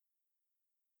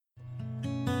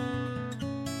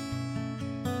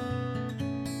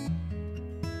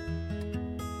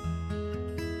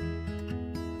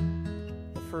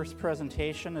first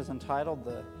presentation is entitled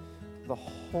The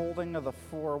Holding of the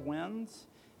Four Winds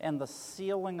and the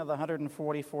Sealing of the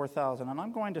 144,000. And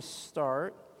I'm going to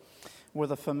start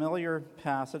with a familiar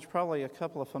passage, probably a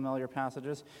couple of familiar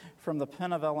passages from the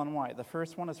pen of Ellen White. The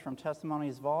first one is from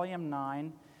Testimonies, Volume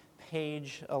 9,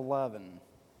 page 11.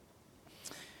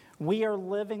 We are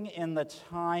living in the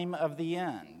time of the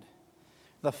end.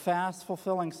 The fast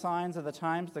fulfilling signs of the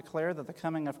times declare that the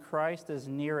coming of Christ is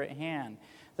near at hand.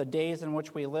 The days in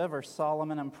which we live are solemn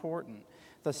and important.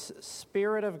 The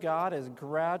Spirit of God is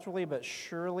gradually but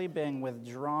surely being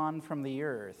withdrawn from the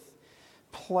earth.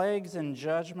 Plagues and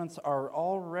judgments are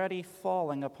already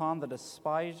falling upon the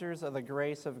despisers of the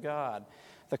grace of God.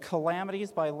 The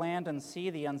calamities by land and sea,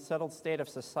 the unsettled state of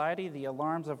society, the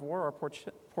alarms of war are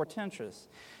portentous.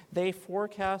 They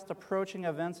forecast approaching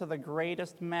events of the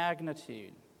greatest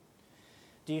magnitude.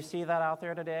 Do you see that out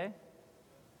there today?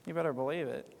 You better believe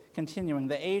it. Continuing,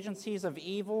 the agencies of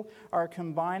evil are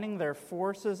combining their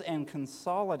forces and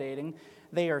consolidating.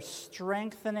 They are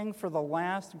strengthening for the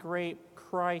last great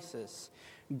crisis.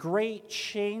 Great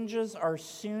changes are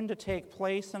soon to take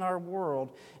place in our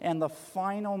world, and the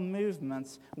final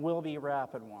movements will be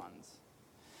rapid ones.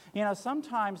 You know,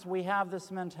 sometimes we have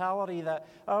this mentality that,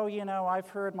 I've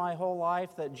heard my whole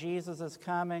life that Jesus is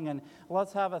coming, and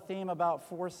let's have a theme about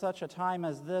for such a time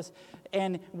as this.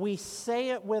 And we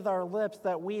say it with our lips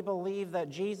that we believe that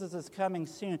Jesus is coming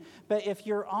soon. But if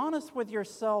you're honest with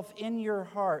yourself in your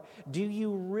heart, do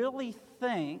you really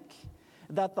think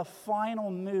that the final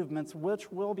movements,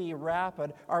 which will be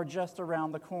rapid, are just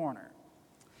around the corner?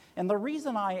 And the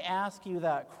reason I ask you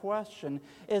that question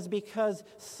is because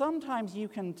sometimes you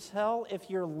can tell if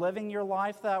you're living your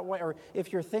life that way or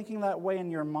if you're thinking that way in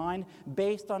your mind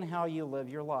based on how you live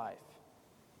your life.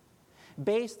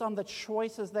 Based on the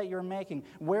choices that you're making.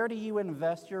 Where do you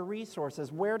invest your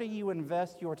resources? Where do you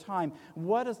invest your time?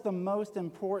 What is the most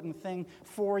important thing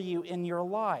for you in your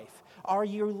life? Are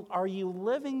you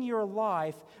living your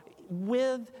life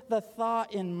with the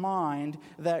thought in mind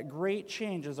that great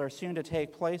changes are soon to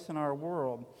take place in our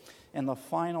world and the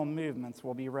final movements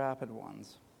will be rapid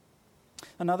ones?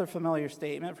 Another familiar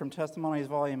statement from Testimonies,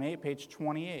 Volume 8, page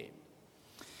 28.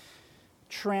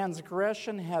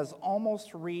 Transgression has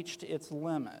almost reached its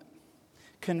limit.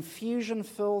 Confusion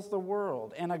fills the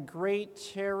world, and a great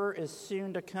terror is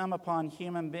soon to come upon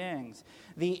human beings.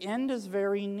 The end is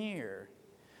very near.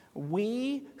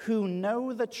 We who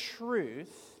know the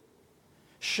truth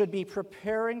should be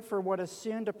preparing for what is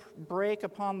soon to break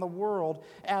upon the world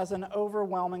as an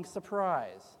overwhelming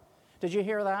surprise. Did you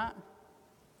hear that?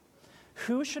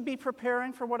 Who should be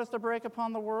preparing for what is to break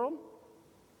upon the world?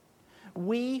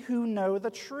 We who know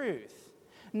the truth.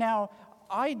 Now,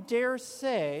 I dare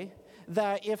say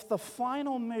that if the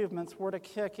final movements were to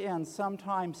kick in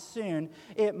sometime soon,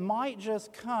 it might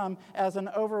just come as an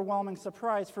overwhelming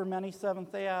surprise for many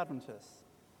Seventh-day Adventists.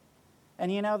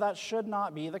 And that should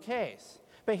not be the case.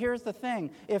 But here's the thing.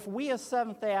 If we as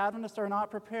Seventh-day Adventists are not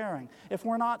preparing, if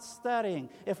we're not studying,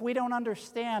 if we don't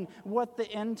understand what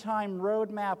the end-time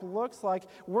roadmap looks like,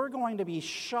 we're going to be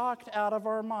shocked out of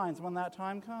our minds when that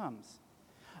time comes.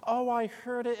 Oh, I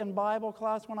heard it in Bible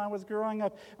class when I was growing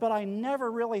up, but I never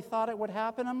really thought it would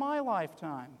happen in my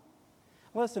lifetime.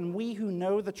 Listen, we who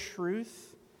know the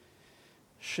truth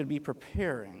should be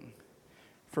preparing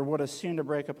for what is soon to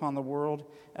break upon the world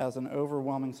as an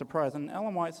overwhelming surprise. And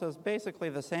Ellen White says basically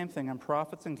the same thing in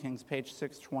Prophets and Kings, page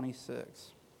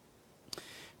 626.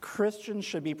 Christians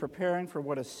should be preparing for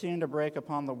what is soon to break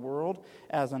upon the world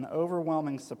as an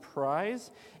overwhelming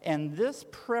surprise, and this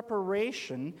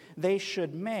preparation they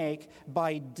should make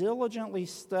by diligently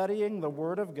studying the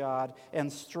Word of God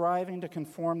and striving to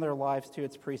conform their lives to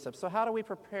its precepts. So how do we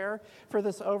prepare for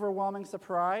this overwhelming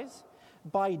surprise?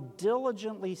 By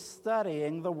diligently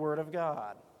studying the Word of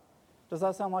God. Does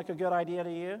that sound like a good idea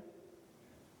to you?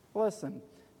 Listen,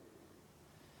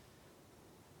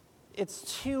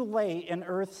 it's too late in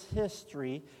Earth's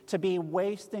history to be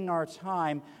wasting our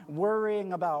time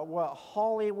worrying about what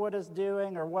Hollywood is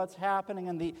doing or what's happening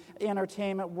in the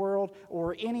entertainment world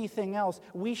or anything else.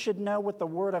 We should know what the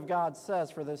Word of God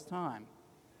says for this time.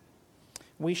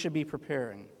 We should be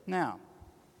preparing. Now,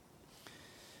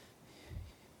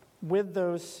 with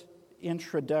those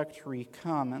introductory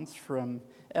comments from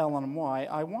Ellen White,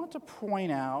 I want to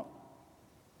point out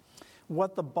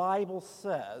what the Bible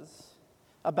says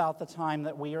about the time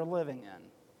that we are living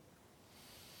in.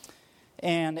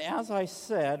 And as I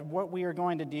said, what we are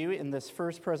going to do in this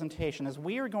first presentation is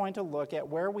we are going to look at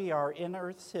where we are in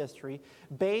Earth's history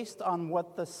based on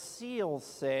what the seals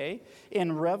say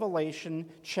in Revelation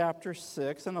chapter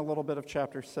 6 and a little bit of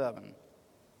chapter 7.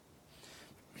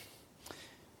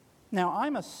 Now,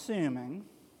 I'm assuming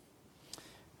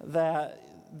that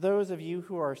those of you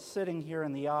who are sitting here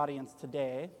in the audience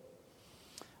today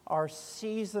are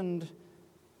seasoned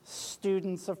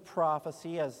students of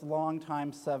prophecy as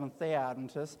longtime Seventh-day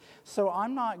Adventists, so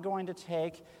I'm not going to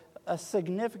take a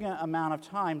significant amount of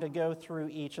time to go through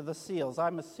each of the seals.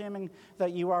 I'm assuming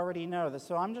that you already know this,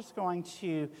 so I'm just going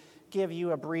to give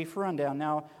you a brief rundown.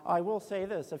 Now, I will say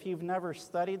this, if you've never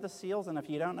studied the seals and if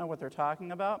you don't know what they're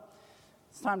talking about,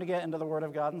 it's time to get into the Word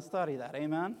of God and study that.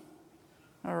 Amen?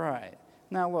 All right.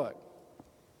 Now look,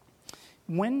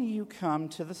 when you come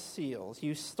to the seals,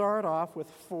 you start off with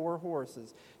 4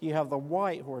 horses. You have the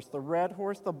white horse, the red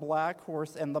horse, the black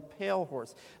horse, and the pale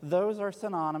horse. Those are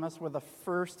synonymous with the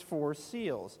first 4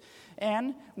 seals.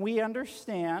 And we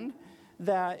understand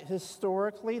that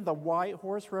historically the white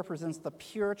horse represents the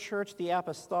pure church, the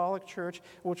apostolic church,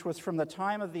 which was from the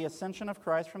time of the ascension of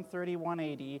Christ from 31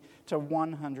 AD to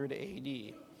 100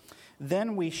 AD.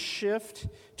 Then we shift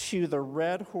to the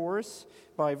red horse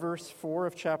by verse 4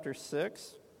 of chapter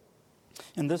 6.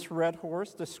 And this red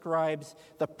horse describes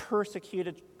the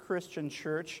persecuted Christian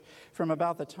church from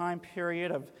about the time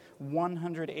period of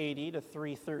 100 AD to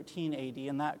 313 AD,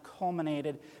 and that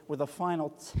culminated with the final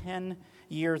 10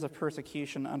 years of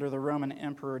persecution under the Roman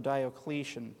Emperor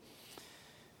Diocletian.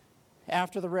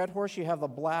 After the red horse, you have the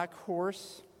black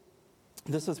horse.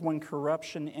 This is when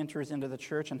corruption enters into the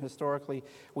church, and historically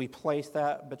we place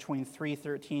that between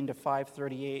 313 to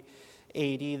 538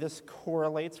 AD. This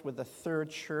correlates with the third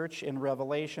church in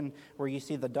Revelation, where you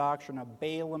see the doctrine of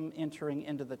Balaam entering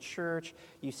into the church.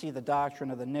 You see the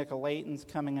doctrine of the Nicolaitans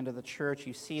coming into the church.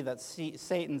 You see that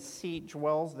Satan's seat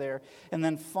dwells there. And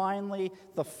then finally,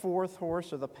 the 4th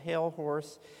horse, or the pale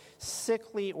horse,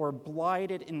 sickly or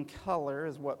blighted in color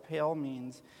is what pale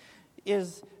means,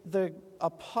 is the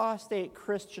apostate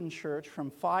Christian church from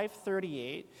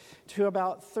 538 to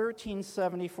about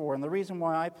 1374. And the reason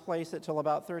why I place it till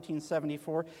about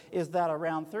 1374 is that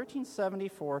around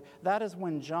 1374, that is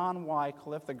when John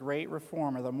Wycliffe, the great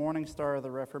reformer, the morning star of the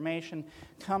Reformation,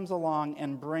 comes along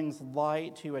and brings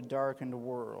light to a darkened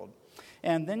world.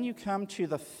 And then you come to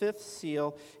the 5th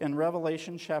seal in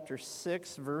Revelation chapter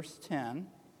 6, verse 10.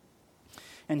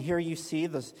 And here you see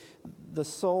the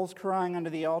souls crying under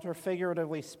the altar,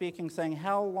 figuratively speaking, saying,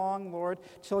 "How long, Lord,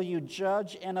 till you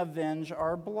judge and avenge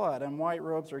our blood?" And white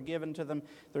robes are given to them.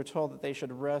 They're told that they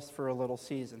should rest for a little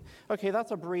season. Okay,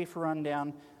 that's a brief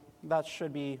rundown. That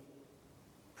should be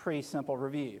pretty simple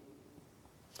review.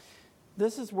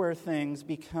 This is where things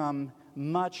become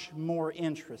much more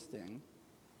interesting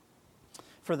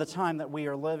for the time that we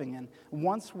are living in,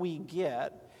 once we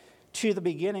get to the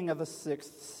beginning of the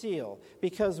 6th seal.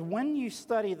 Because when you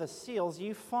study the seals,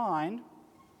 you find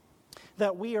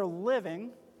that we are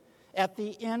living at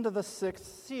the end of the 6th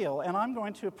seal. And I'm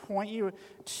going to point you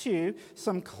to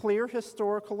some clear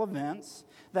historical events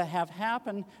that have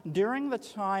happened during the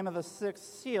time of the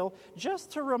 6th seal,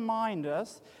 just to remind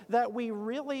us that we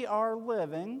really are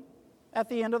living at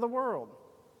the end of the world.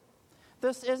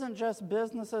 This isn't just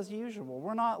business as usual.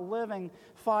 We're not living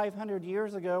 500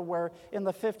 years ago where in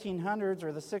the 1500s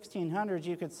or the 1600s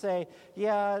you could say,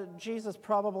 yeah, Jesus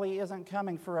probably isn't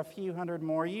coming for a few hundred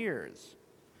more years.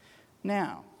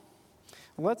 Now,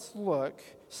 let's look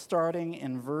starting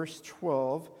in verse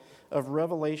 12 of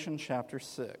Revelation chapter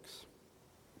 6.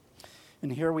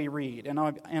 And here we read,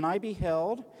 And I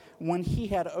beheld when he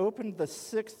had opened the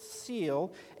 6th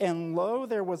seal, and lo,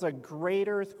 there was a great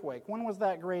earthquake. When was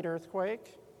that great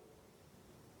earthquake?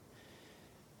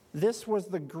 This was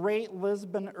the Great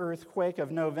Lisbon earthquake of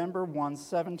November 1,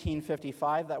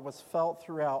 1755, that was felt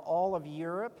throughout all of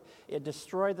Europe. It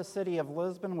destroyed the city of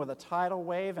Lisbon with a tidal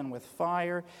wave and with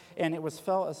fire, and it was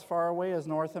felt as far away as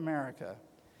North America.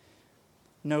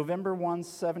 November 1,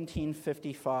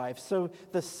 1755. So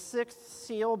the 6th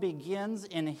seal begins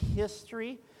in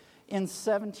history in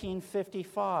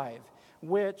 1755,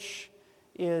 which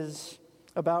is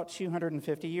about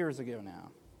 250 years ago now.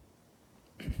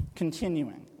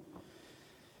 Continuing.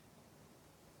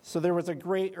 So there was a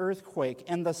great earthquake,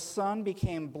 and the sun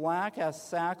became black as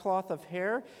sackcloth of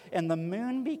hair, and the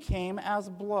moon became as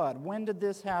blood. When did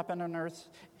this happen in Earth's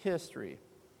history?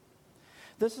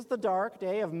 This is the dark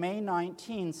day of May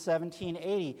 19,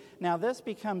 1780. Now, this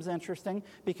becomes interesting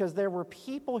because there were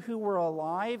people who were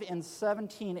alive in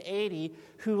 1780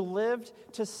 who lived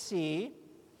to see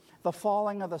the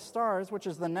falling of the stars, which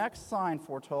is the next sign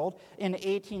foretold, in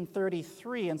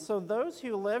 1833. And so those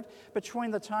who lived between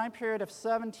the time period of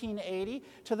 1780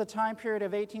 to the time period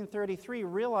of 1833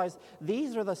 realized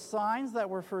these are the signs that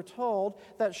were foretold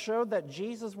that showed that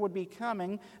Jesus would be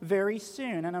coming very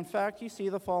soon. And in fact, you see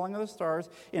the falling of the stars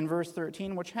in verse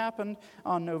 13, which happened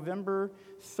on November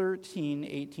 13,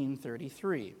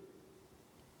 1833.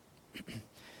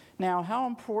 Now, how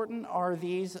important are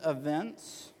these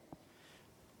events?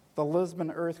 The Lisbon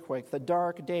earthquake, the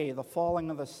dark day, the falling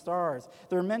of the stars.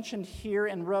 They're mentioned here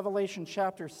in Revelation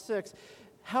chapter 6.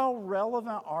 How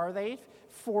relevant are they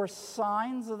for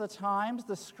signs of the times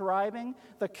describing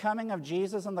the coming of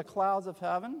Jesus in the clouds of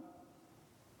heaven?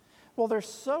 Well, they're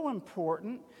so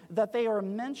important that they are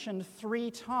mentioned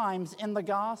 3 times in the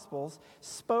Gospels,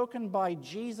 spoken by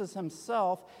Jesus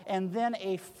himself, and then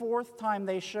a 4th time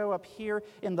they show up here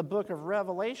in the book of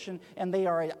Revelation, and they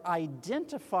are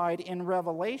identified in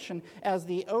Revelation as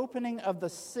the opening of the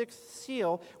 6th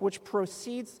seal, which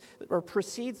precedes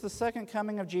the second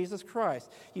coming of Jesus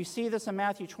Christ. You see this in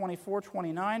Matthew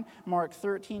 24:29, Mark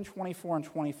 13:24 and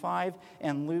 25,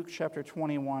 and Luke chapter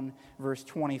 21, verse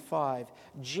 25.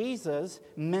 Jesus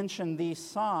mentioned these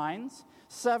signs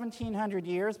 1,700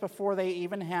 years before they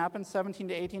even happened, 17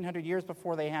 to 1,800 years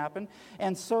before they happened.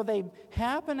 And so they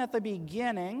happen at the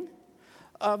beginning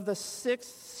of the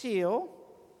 6th seal.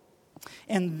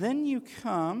 And then you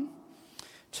come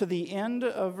to the end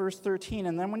of verse 13.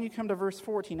 And then when you come to verse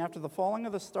 14, after the falling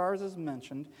of the stars is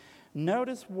mentioned,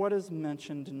 notice what is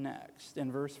mentioned next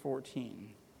in verse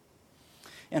 14.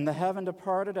 And the heaven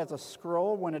departed as a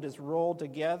scroll when it is rolled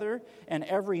together, and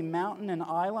every mountain and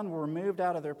island were removed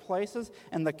out of their places,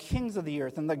 and the kings of the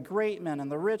earth, and the great men,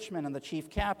 and the rich men, and the chief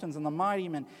captains, and the mighty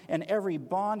men, and every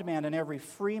bondman, and every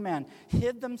free man,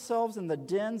 hid themselves in the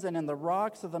dens and in the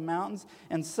rocks of the mountains,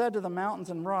 and said to the mountains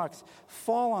and rocks,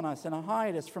 Fall on us, and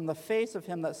hide us from the face of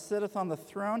him that sitteth on the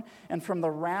throne, and from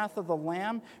the wrath of the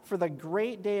Lamb, for the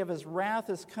great day of his wrath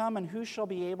is come, and who shall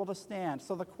be able to stand?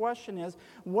 So the question is,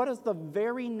 what is the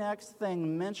very next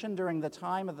thing mentioned during the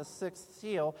time of the 6th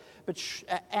seal, but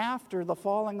after the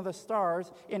falling of the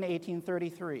stars in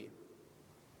 1833?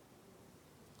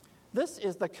 This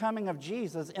is the coming of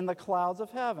Jesus in the clouds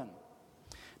of heaven.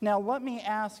 Now, let me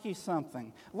ask you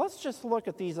something. Let's just look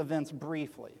at these events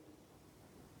briefly.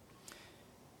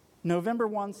 November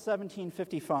 1,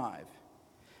 1755.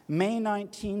 May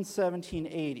 19,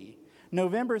 1780.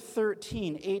 November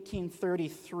 13,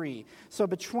 1833. So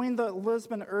between the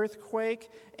Lisbon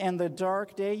earthquake and the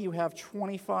dark day, you have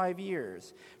 25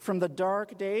 years. From the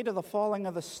dark day to the falling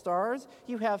of the stars,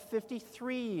 you have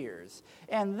 53 years.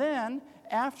 And then,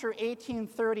 after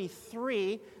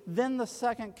 1833, then the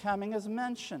second coming is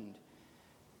mentioned.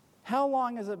 How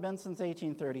long has it been since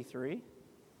 1833?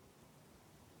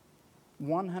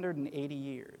 180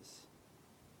 years.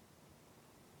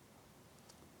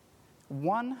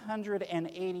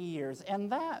 180 years.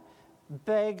 And that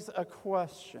begs a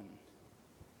question.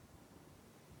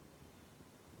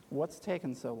 What's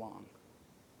taken so long?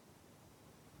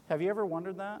 Have you ever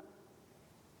wondered that?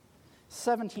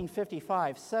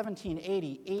 1755, 1780,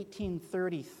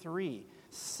 1833,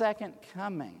 second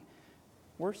coming.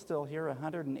 We're still here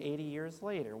 180 years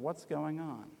later. What's going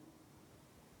on?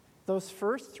 Those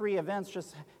first 3 events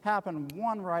just happened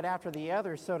one right after the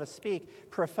other, so to speak,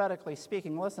 prophetically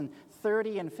speaking. Listen,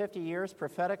 30 and 50 years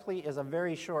prophetically is a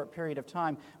very short period of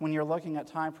time when you're looking at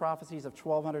time prophecies of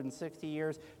 1,260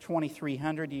 years,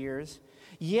 2,300 years.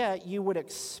 Yet you would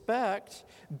expect,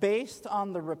 based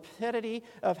on the rapidity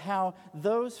of how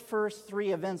those first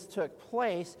 3 events took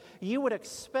place, you would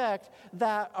expect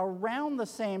that around the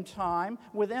same time,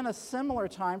 within a similar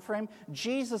time frame,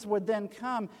 Jesus would then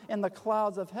come in the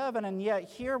clouds of heaven. And yet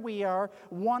here we are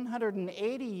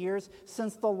 180 years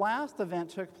since the last event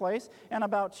took place, and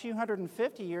about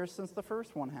 250 years since the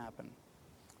first one happened.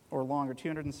 Or longer,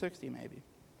 260 maybe.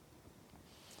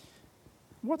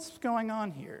 What's going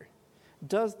on here?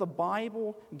 Does the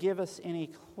Bible give us any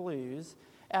clues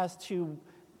as to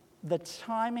the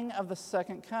timing of the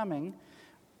second coming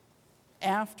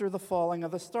after the falling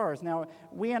of the stars? Now,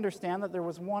 we understand that there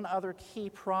was one other key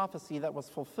prophecy that was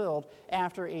fulfilled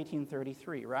after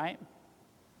 1833, right?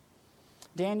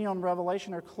 Daniel and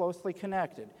Revelation are closely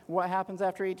connected. What happens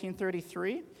after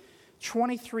 1833?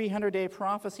 2,300-day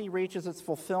prophecy reaches its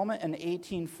fulfillment in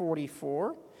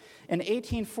 1844. In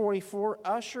 1844,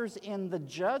 ushers in the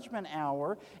judgment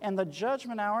hour, and the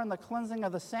judgment hour and the cleansing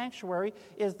of the sanctuary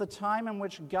is the time in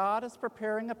which God is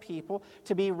preparing a people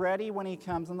to be ready when he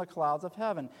comes in the clouds of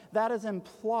heaven. That is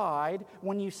implied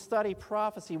when you study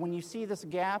prophecy. When you see this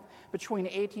gap between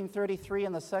 1833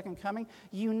 and the second coming,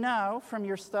 you know from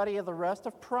your study of the rest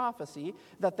of prophecy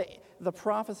that the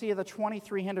prophecy of the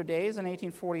 2300 days in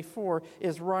 1844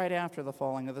 is right after the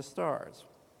falling of the stars.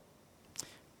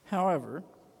 However,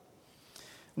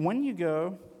 when you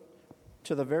go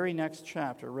to the very next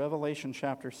chapter, Revelation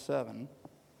chapter 7,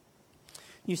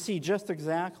 you see just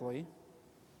exactly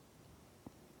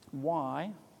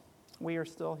why we are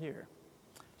still here.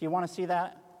 Do you want to see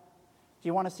that? Do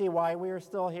you want to see why we are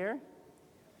still here?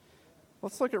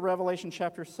 Let's look at Revelation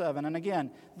chapter 7. And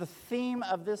again, the theme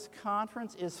of this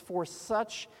conference is for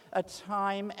such a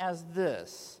time as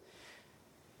this.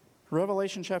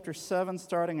 Revelation chapter 7,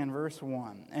 starting in verse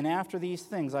 1. And after these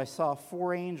things I saw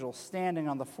 4 angels standing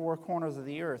on the 4 corners of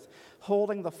the earth,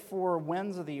 holding the 4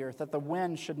 winds of the earth, that the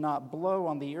wind should not blow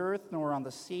on the earth, nor on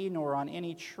the sea, nor on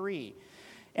any tree.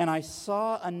 And I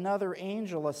saw another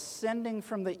angel ascending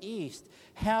from the east,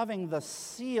 having the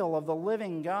seal of the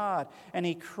living God. And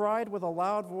he cried with a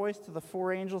loud voice to the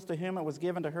 4 angels to whom it was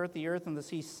given to hurt the earth and the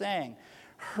sea, saying,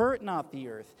 Hurt not the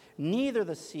earth, neither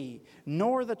the sea,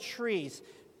 nor the trees,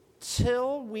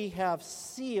 till we have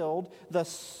sealed the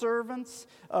servants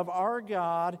of our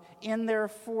God in their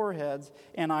foreheads.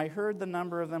 And I heard the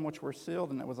number of them which were sealed,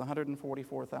 and it was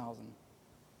 144,000.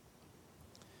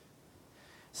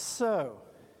 So,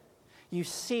 you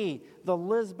see the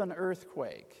Lisbon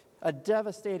earthquake, a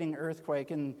devastating earthquake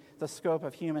in the scope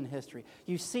of human history.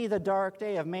 You see the dark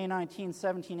day of May 19,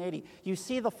 1780. You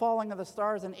see the falling of the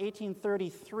stars in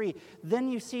 1833.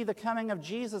 Then you see the coming of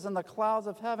Jesus in the clouds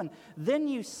of heaven. Then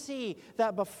you see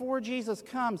that before Jesus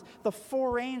comes, the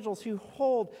 4 angels who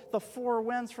hold the 4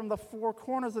 winds from the 4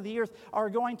 corners of the earth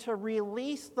are going to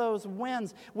release those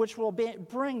winds, which will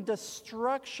bring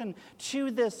destruction to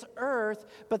this earth,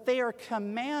 but they are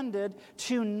commanded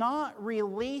to not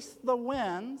release the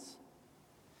winds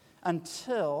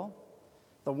until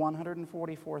the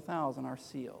 144,000 are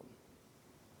sealed.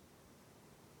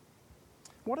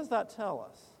 What does that tell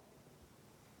us?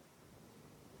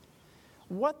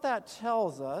 What that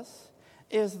tells us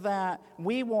is that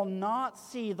we will not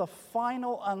see the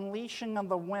final unleashing of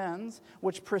the winds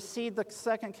which precede the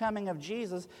second coming of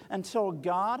Jesus until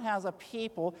God has a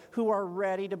people who are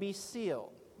ready to be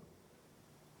sealed.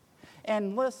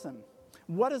 And listen,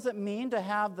 what does it mean to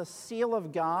have the seal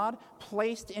of God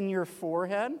placed in your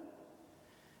forehead?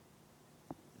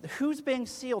 Who's being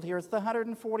sealed here? It's the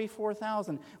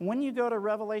 144,000. When you go to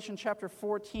Revelation chapter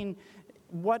 14,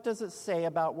 what does it say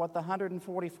about what the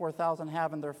 144,000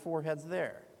 have in their foreheads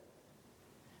there?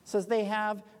 It says they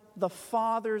have the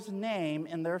Father's name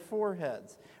in their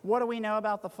foreheads. What do we know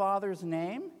about the Father's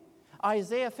name?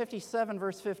 Isaiah 57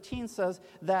 verse 15 says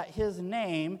that his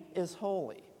name is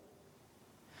holy.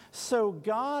 So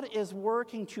God is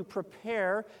working to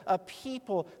prepare a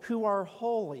people who are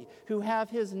holy, who have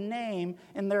his name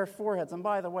in their foreheads. And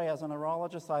by the way, as a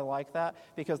neurologist, I like that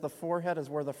because the forehead is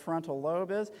where the frontal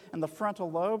lobe is, and the frontal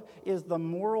lobe is the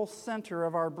moral center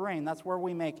of our brain. That's where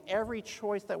we make every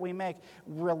choice that we make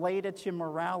related to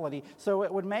morality. So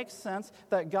it would make sense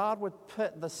that God would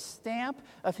put the stamp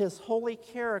of his holy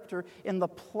character in the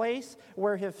place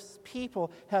where his people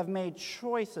have made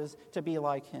choices to be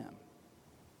like him.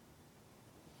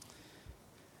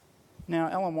 Now,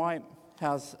 Ellen White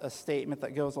has a statement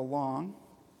that goes along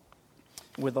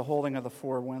with the holding of the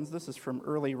 4 winds. This is from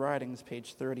Early Writings,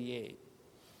 page 38.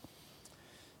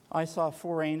 I saw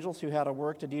 4 angels who had a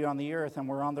work to do on the earth and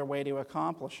were on their way to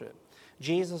accomplish it.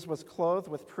 Jesus was clothed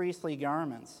with priestly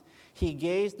garments. He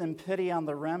gazed in pity on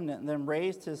the remnant and then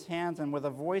raised his hands and with a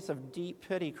voice of deep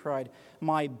pity cried,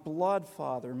 "My blood,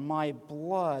 Father, my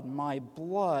blood, my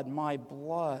blood, my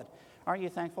blood." Aren't you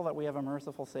thankful that we have a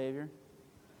merciful Savior?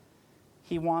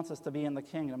 He wants us to be in the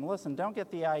kingdom. Listen, don't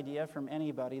get the idea from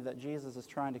anybody that Jesus is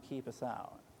trying to keep us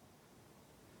out.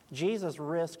 Jesus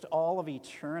risked all of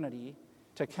eternity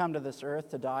to come to this earth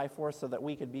to die for us so that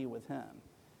we could be with him.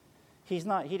 He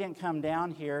didn't come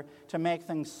down here to make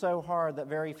things so hard that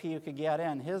very few could get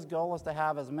in. His goal is to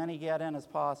have as many get in as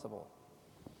possible.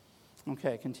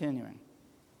 Okay, continuing.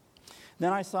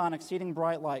 Then I saw an exceeding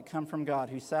bright light come from God,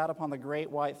 who sat upon the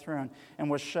great white throne and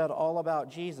was shed all about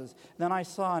Jesus. Then I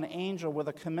saw an angel with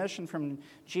a commission from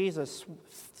Jesus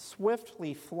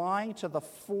swiftly flying to the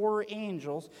 4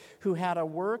 angels who had a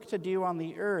work to do on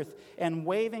the earth, and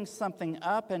waving something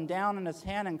up and down in his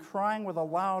hand and crying with a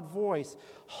loud voice,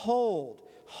 "Hold,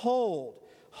 hold,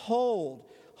 hold,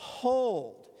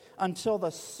 hold, until the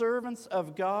servants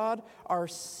of God are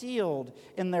sealed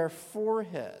in their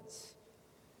foreheads.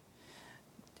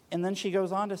 And then she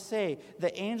goes on to say,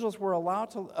 the angels were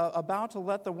about to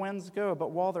let the winds go,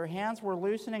 but while their hands were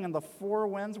loosening and the four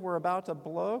winds were about to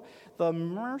blow, the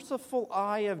merciful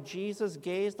eye of Jesus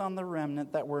gazed on the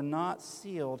remnant that were not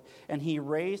sealed, and he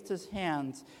raised his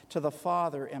hands to the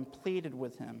Father and pleaded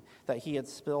with him that he had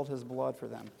spilled his blood for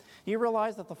them. You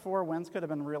realize that the four winds could have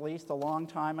been released a long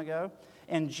time ago?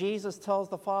 And Jesus tells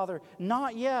the Father,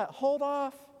 not yet, hold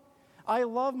off. I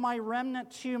love my remnant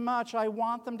too much. I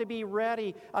want them to be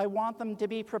ready. I want them to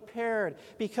be prepared.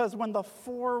 Because when the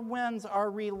four winds are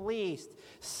released,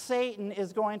 Satan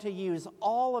is going to use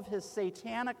all of his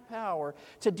satanic power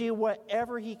to do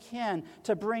whatever he can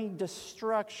to bring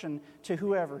destruction to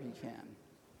whoever he can.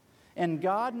 And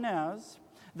God knows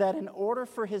that in order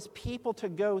for his people to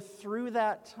go through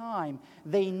that time,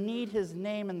 they need his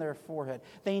name in their forehead.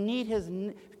 They need his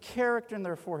character in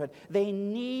their forehead. They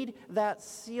need that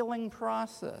sealing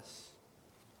process.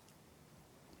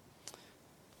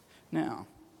 Now,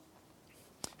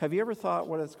 have you ever thought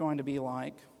what it's going to be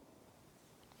like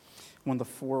when the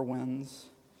four winds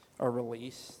are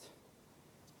released?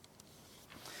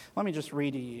 Let me just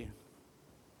read to you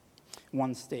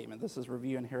one statement. This is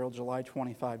Review and Herald, July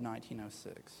 25,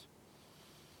 1906.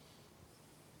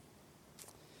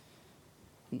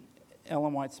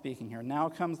 Ellen White speaking here. Now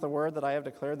comes the word that I have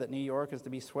declared that New York is to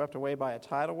be swept away by a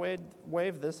tidal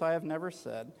wave. This I have never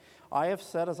said. I have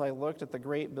said as I looked at the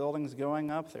great buildings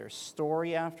going up there,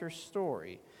 story after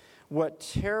story, what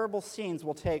terrible scenes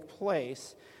will take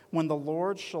place when the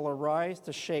Lord shall arise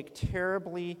to shake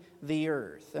terribly the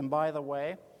earth. And by the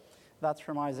way, that's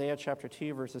from Isaiah chapter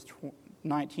 2, verses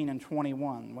 19 and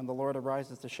 21, when the Lord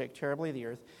arises to shake terribly the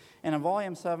earth. And in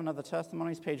volume 7 of the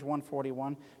Testimonies, page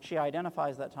 141, she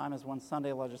identifies that time as when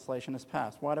Sunday legislation is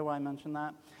passed. Why do I mention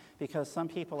that? Because some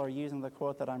people are using the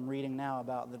quote that I'm reading now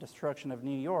about the destruction of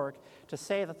New York to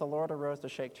say that the Lord arose to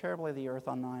shake terribly the earth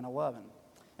on 9/11.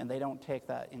 And they don't take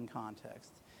that in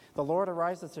context. The Lord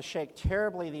arises to shake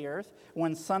terribly the earth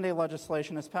when Sunday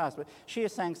legislation is passed. But she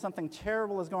is saying something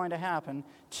terrible is going to happen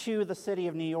to the city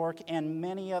of New York and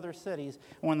many other cities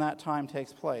when that time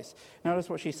takes place. Notice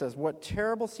what she says. What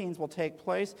terrible scenes will take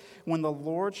place when the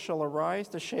Lord shall arise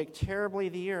to shake terribly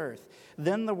the earth.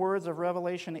 Then the words of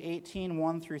Revelation 18,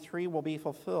 1 through 3 will be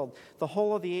fulfilled. The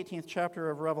whole of the 18th chapter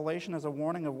of Revelation is a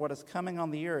warning of what is coming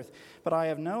on the earth. But I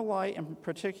have no light in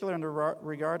particular in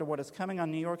regard to what is coming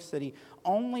on New York City,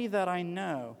 only that I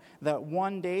know that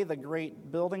one day the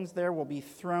great buildings there will be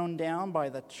thrown down by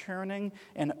the turning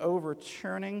and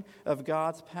overturning of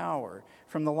God's power.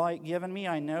 From the light given me,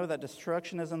 I know that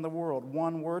destruction is in the world.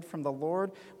 One word from the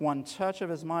Lord, one touch of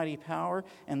his mighty power,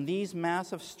 and these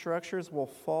massive structures will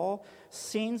fall.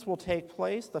 Scenes will take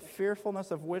place, the fearfulness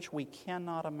of which we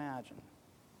cannot imagine.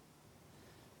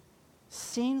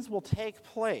 Scenes will take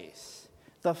place,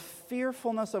 the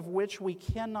fearfulness of which we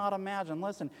cannot imagine.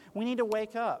 Listen, we need to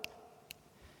wake up.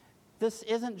 This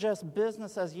isn't just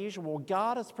business as usual.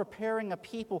 God is preparing a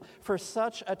people for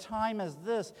such a time as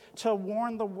this to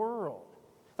warn the world.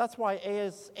 That's why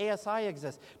ASI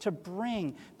exists, to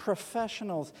bring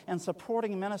professionals and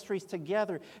supporting ministries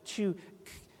together to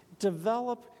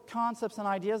develop concepts and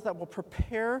ideas that will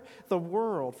prepare the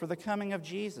world for the coming of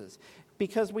Jesus.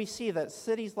 Because we see that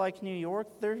cities like New York,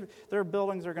 their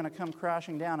buildings are going to come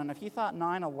crashing down. And if you thought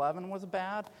 9/11 was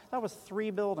bad, that was 3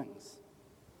 buildings.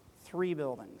 3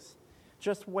 buildings.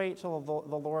 Just wait till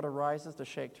the Lord arises to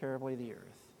shake terribly the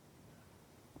earth.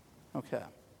 Okay.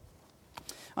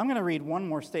 I'm going to read one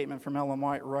more statement from Ellen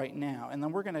White right now, and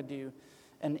then we're going to do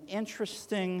an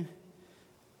interesting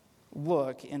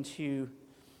look into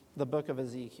the book of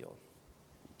Ezekiel.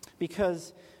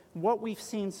 Because what we've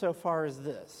seen so far is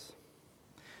this.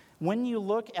 When you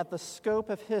look at the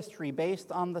scope of history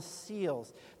based on the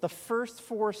seals, the first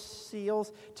 4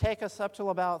 seals take us up till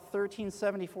about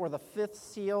 1374. The 5th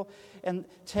seal and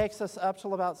takes us up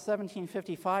till about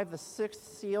 1755. The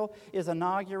 6th seal is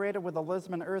inaugurated with the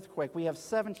Lisbon earthquake. We have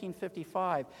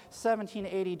 1755,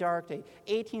 1780 Dark Day,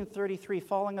 1833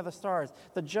 Falling of the Stars.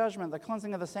 The judgment, the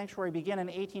cleansing of the sanctuary begin in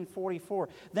 1844.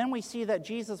 Then we see that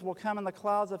Jesus will come in the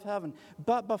clouds of heaven.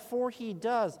 But before he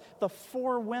does, the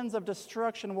 4 winds of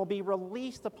destruction will be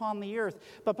released upon the earth.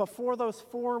 But before those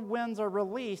 4 winds are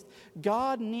released,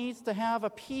 God needs to have a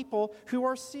people who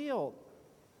are sealed.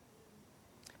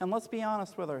 And let's be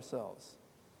honest with ourselves.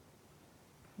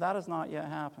 That has not yet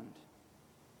happened.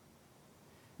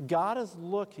 God is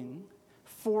looking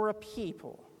for a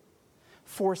people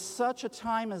for such a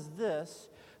time as this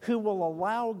who will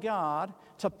allow God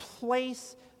to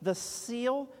place the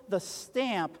seal, the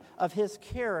stamp of his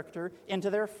character into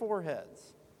their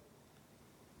foreheads.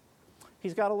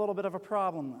 He's got a little bit of a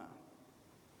problem, though.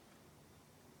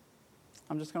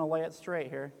 I'm just going to lay it straight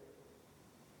here.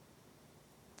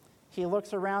 He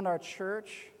looks around our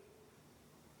church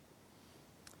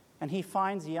and he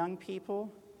finds young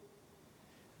people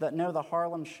that know the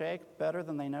Harlem Shake better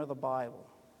than they know the Bible.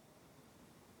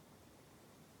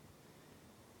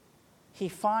 He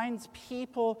finds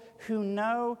people who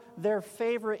know their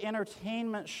favorite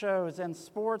entertainment shows and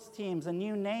sports teams and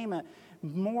you name it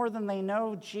more than they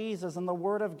know Jesus and the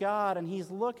Word of God. And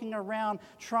he's looking around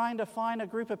trying to find a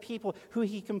group of people who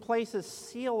he can place his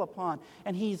seal upon.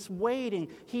 And he's waiting.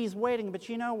 But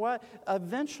you know what?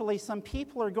 Eventually some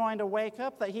people are going to wake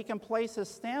up that he can place his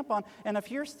stamp on. And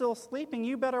if you're still sleeping,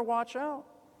 you better watch out.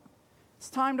 It's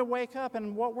time to wake up,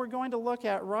 and what we're going to look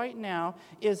at right now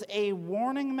is a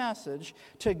warning message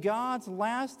to God's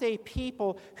last day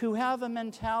people who have a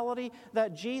mentality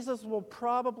that Jesus will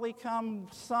probably come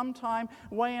sometime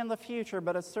way in the future,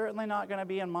 but it's certainly not going to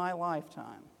be in my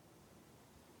lifetime.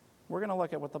 We're going to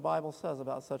look at what the Bible says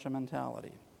about such a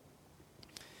mentality.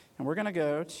 And we're going to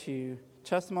go to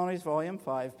Testimonies, Volume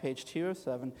 5, page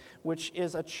 207, which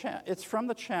is it's from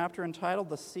the chapter entitled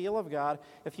The Seal of God.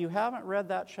 If you haven't read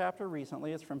that chapter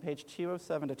recently, it's from page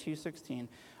 207 to 216.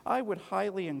 I would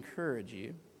highly encourage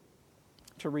you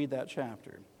to read that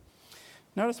chapter.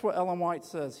 Notice what Ellen White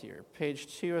says here, page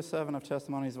 207 of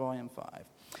Testimonies, Volume 5.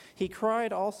 He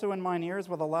cried also in mine ears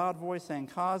with a loud voice, saying,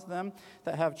 Cause them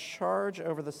that have charge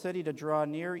over the city to draw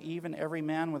near, even every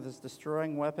man with his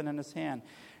destroying weapon in his hand.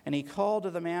 And he called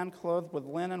to the man clothed with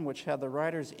linen, which had the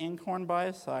writer's inkhorn by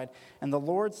his side. And the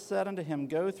Lord said unto him,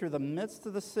 Go through the midst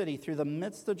of the city, through the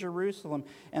midst of Jerusalem,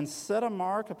 and set a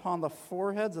mark upon the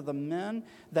foreheads of the men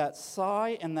that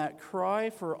sigh and that cry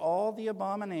for all the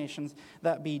abominations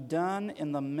that be done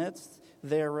in the midst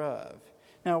thereof.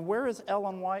 Now, where is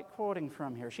Ellen White quoting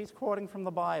from here? She's quoting from the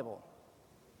Bible.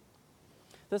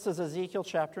 This is Ezekiel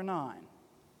chapter 9.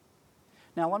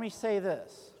 Now, let me say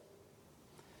this.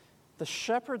 The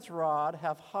shepherd's rod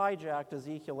have hijacked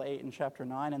Ezekiel 8 in chapter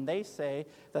 9, and they say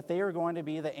that they are going to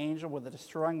be the angel with the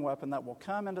destroying weapon that will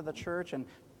come into the church and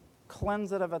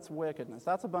cleanse it of its wickedness.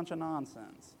 That's a bunch of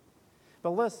nonsense.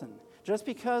 But listen, just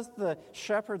because the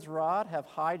shepherd's rod have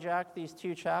hijacked these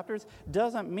two chapters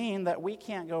doesn't mean that we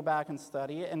can't go back and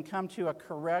study it and come to a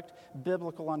correct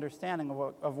biblical understanding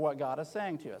of what God is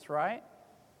saying to us, right?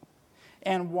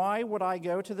 And why would I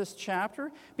go to this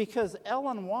chapter? Because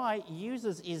Ellen White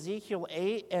uses Ezekiel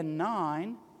 8 and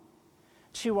 9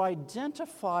 to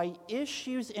identify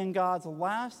issues in God's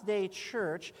last day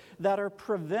church that are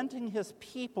preventing his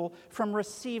people from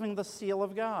receiving the seal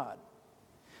of God.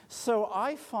 So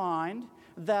I find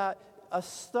that a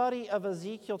study of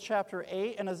Ezekiel chapter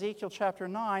 8 and Ezekiel chapter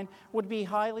 9 would be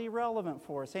highly relevant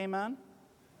for us. Amen?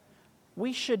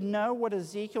 We should know what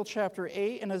Ezekiel chapter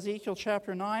 8 and Ezekiel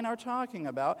chapter 9 are talking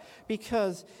about,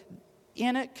 because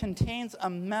in it contains a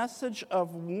message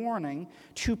of warning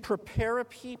to prepare a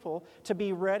people to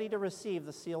be ready to receive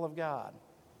the seal of God.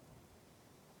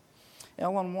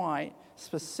 Ellen White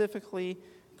specifically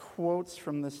quotes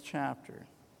from this chapter.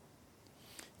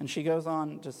 And she goes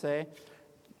on to say,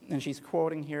 and she's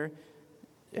quoting here,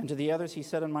 And to the others he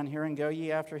said in mine hearing, Go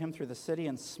ye after him through the city,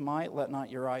 and smite, let not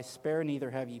your eye spare,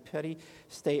 neither have ye pity.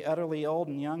 Stay utterly old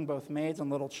and young, both maids and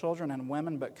little children and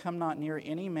women, but come not near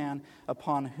any man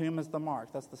upon whom is the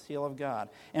mark. That's the seal of God.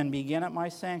 And begin at my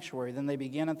sanctuary. Then they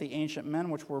begin at the ancient men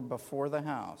which were before the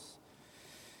house.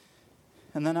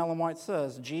 And then Ellen White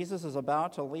says, Jesus is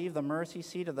about to leave the mercy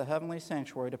seat of the heavenly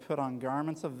sanctuary to put on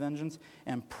garments of vengeance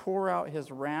and pour out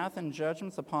his wrath and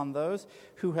judgments upon those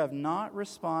who have not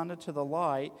responded to the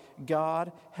light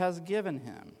God has given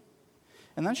him.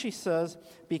 And then she says,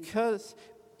 because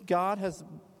God has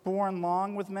borne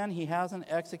long with men, he hasn't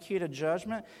executed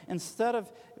judgment. Instead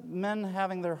of men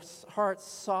having their hearts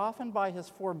softened by his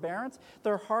forbearance,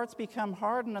 their hearts become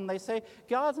hardened and they say,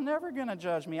 God's never going to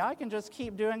judge me. I can just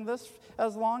keep doing this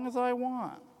as long as I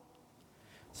want.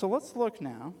 So let's look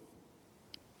now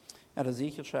at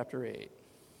Ezekiel chapter 8.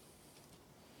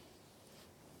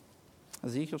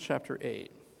 Ezekiel chapter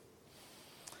 8.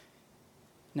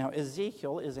 Now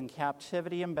Ezekiel is in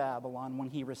captivity in Babylon when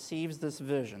he receives this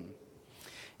vision.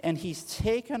 And he's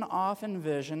taken off in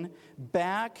vision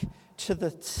back to the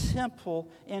temple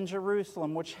in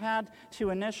Jerusalem, which had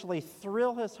to initially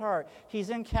thrill his heart.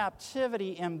 He's in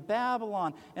captivity in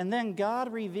Babylon. And then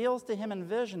God reveals to him in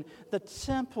vision the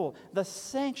temple, the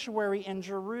sanctuary in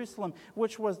Jerusalem,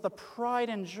 which was the pride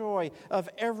and joy of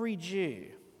every Jew.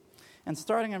 And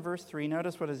starting in verse 3,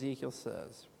 notice what Ezekiel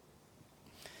says.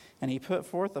 And he put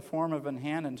forth the form of an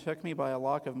hand and took me by a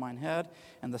lock of mine head.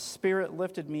 And the Spirit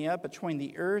lifted me up between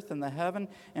the earth and the heaven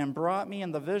and brought me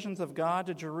in the visions of God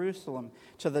to Jerusalem,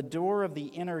 to the door of the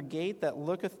inner gate that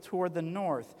looketh toward the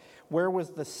north, where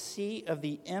was the seat of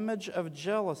the image of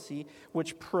jealousy,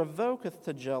 which provoketh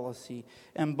to jealousy.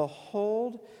 And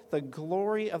behold, the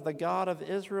glory of the God of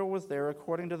Israel was there,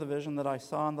 according to the vision that I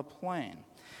saw in the plain.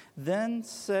 Then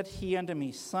said he unto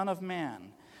me, Son of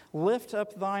man, lift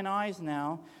up thine eyes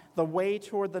now the way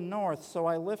toward the north. So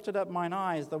I lifted up mine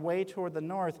eyes the way toward the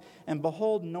north, and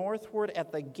behold, northward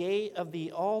at the gate of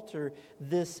the altar,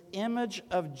 this image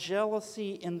of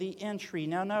jealousy in the entry.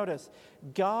 Now notice,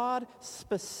 God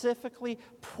specifically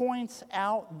points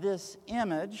out this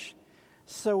image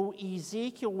so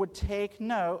Ezekiel would take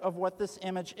note of what this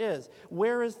image is.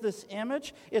 Where is this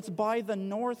image? It's by the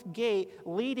north gate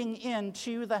leading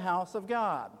into the house of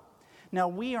God. Now,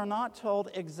 we are not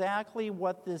told exactly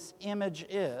what this image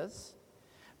is,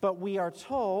 but we are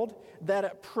told that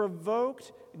it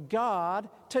provoked God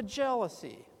to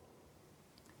jealousy.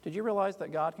 Did you realize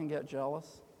that God can get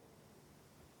jealous?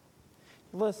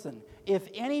 Listen, if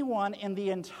anyone in the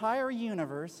entire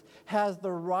universe has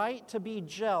the right to be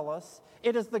jealous,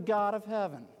 it is the God of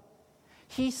heaven.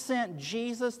 He sent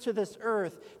Jesus to this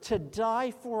earth to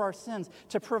die for our sins,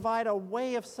 to provide a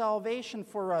way of salvation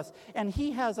for us. And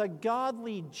he has a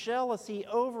godly jealousy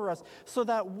over us so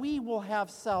that we will have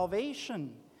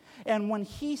salvation. And when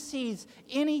he sees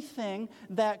anything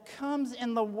that comes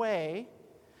in the way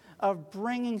of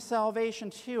bringing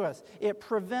salvation to us, it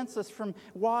prevents us from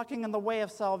walking in the way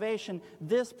of salvation.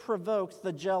 This provokes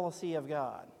the jealousy of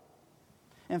God.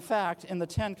 In fact, in the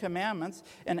Ten Commandments,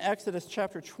 in Exodus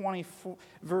chapter 24,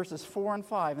 verses 4 and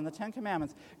 5, in the Ten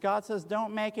Commandments, God says,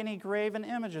 don't make any graven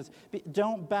images.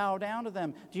 Don't bow down to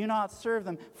them. Do not serve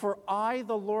them. For I,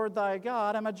 the Lord thy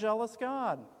God, am a jealous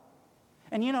God.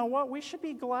 And you know what? We should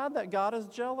be glad that God is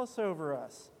jealous over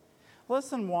us.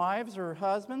 Listen, wives or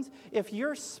husbands, if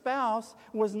your spouse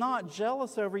was not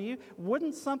jealous over you,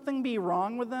 wouldn't something be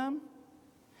wrong with them?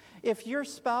 If your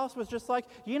spouse was just like,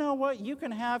 you know what, you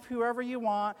can have whoever you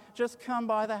want, just come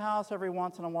by the house every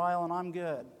once in a while and I'm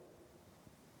good.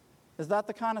 Is that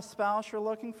the kind of spouse you're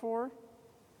looking for?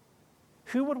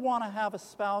 Who would want to have a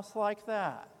spouse like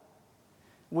that?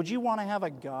 Would you want to have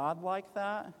a God like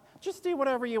that? Just do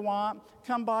whatever you want,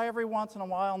 come by every once in a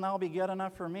while and that'll be good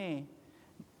enough for me.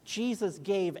 Jesus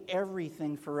gave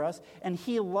everything for us, and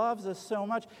he loves us so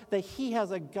much that he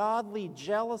has a godly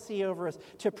jealousy over us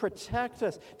to protect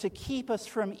us, to keep us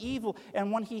from evil.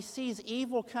 And when he sees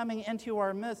evil coming into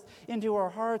our midst, into our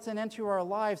hearts and into our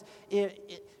lives,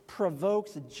 it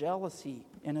provokes jealousy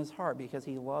in his heart because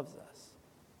he loves us.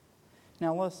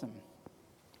 Now listen,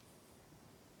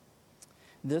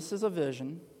 this is a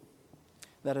vision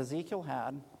that Ezekiel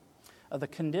had of the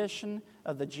condition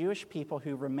of the Jewish people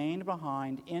who remained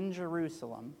behind in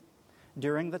Jerusalem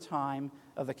during the time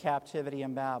of the captivity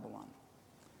in Babylon.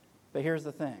 But here's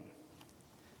the thing.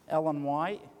 Ellen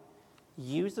White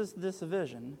uses this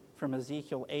vision from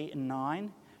Ezekiel 8 and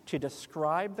 9 to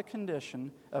describe the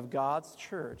condition of God's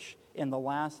church in the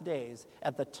last days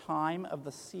at the time of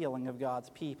the sealing of God's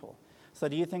people. So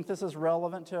do you think this is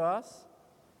relevant to us?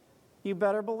 You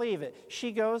better believe it.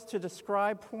 She goes to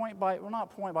describe not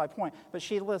point by point, but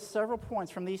she lists several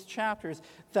points from these chapters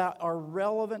that are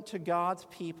relevant to God's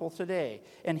people today.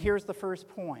 And here's the first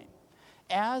point.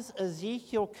 As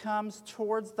Ezekiel comes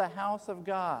towards the house of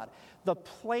God, the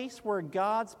place where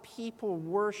God's people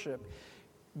worship,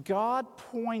 God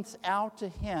points out to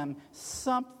him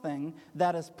something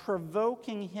that is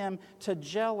provoking him to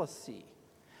jealousy.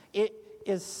 It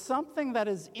is something that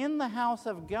is in the house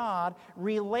of God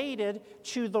related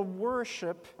to the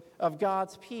worship of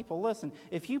God's people. Listen,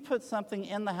 if you put something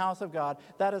in the house of God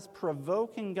that is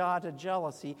provoking God to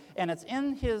jealousy, and it's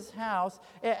in his house,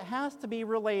 it has to be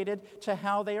related to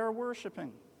how they are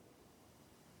worshiping.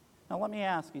 Now let me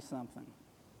ask you something.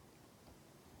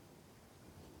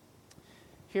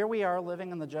 Here we are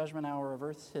living in the judgment hour of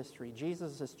Earth's history.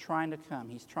 Jesus is trying to come.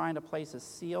 He's trying to place his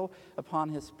seal upon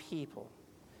his people.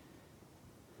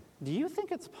 Do you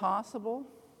think it's possible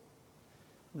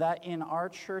that in our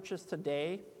churches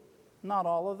today, not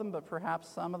all of them, but perhaps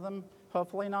some of them,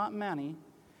 hopefully not many,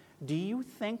 do you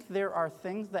think there are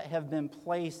things that have been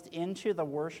placed into the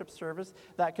worship service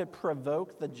that could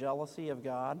provoke the jealousy of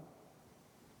God?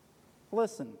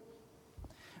 Listen,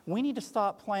 we need to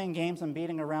stop playing games and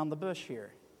beating around the bush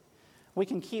here. We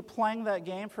can keep playing that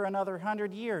game for another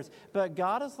 100 years. But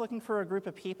God is looking for a group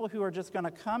of people who are just going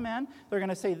to come in. They're going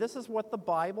to say, this is what the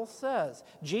Bible says.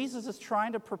 Jesus is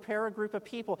trying to prepare a group of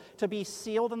people to be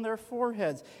sealed in their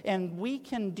foreheads. And we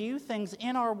can do things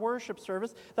in our worship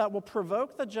service that will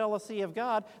provoke the jealousy of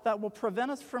God, that will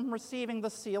prevent us from receiving the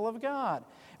seal of God.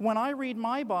 When I read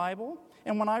my Bible,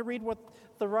 and when I read what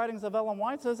the writings of Ellen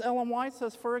White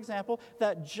says, for example,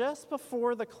 that just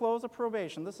before the close of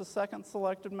probation, this is Second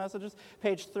Selected Messages,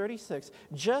 page 36,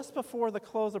 just before the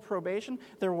close of probation,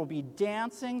 there will be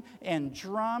dancing and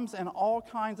drums and all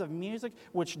kinds of music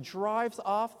which drives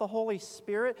off the Holy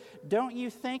Spirit. Don't you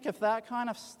think if that kind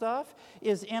of stuff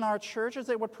is in our churches,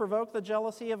 it would provoke the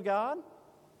jealousy of God?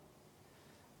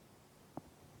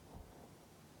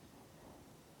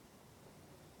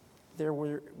 There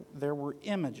were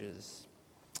images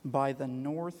by the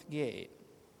north gate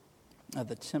of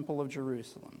the Temple of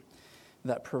Jerusalem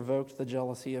that provoked the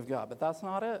jealousy of God. But that's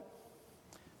not it.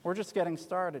 We're just getting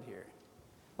started here.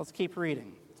 Let's keep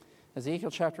reading. Ezekiel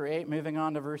chapter 8, moving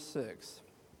on to verse 6.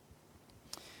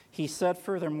 He said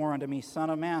furthermore unto me,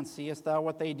 Son of man, seest thou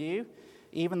what they do?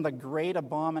 Even the great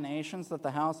abominations that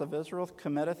the house of Israel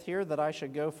committeth here, that I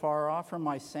should go far off from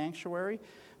my sanctuary?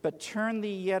 But turn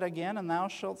thee yet again, and thou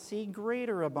shalt see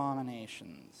greater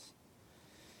abominations.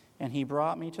 And he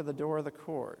brought me to the door of the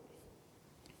court.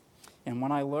 And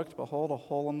when I looked, behold, a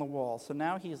hole in the wall. So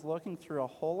now he's looking through a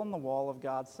hole in the wall of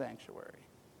God's sanctuary.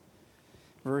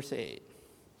 Verse 8.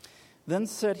 Then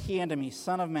said he unto me,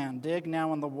 Son of man, dig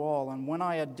now in the wall. And when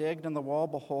I had digged in the wall,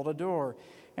 behold, a door.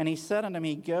 And he said unto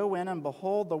me, Go in and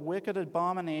behold the wicked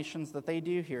abominations that they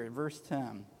do here. Verse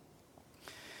 10.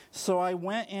 So I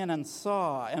went in and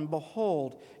saw, and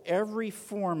behold, every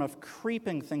form of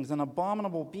creeping things and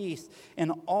abominable beasts,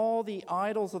 and all the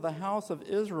idols of the house of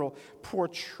Israel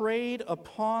portrayed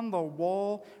upon the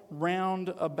wall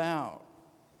round about.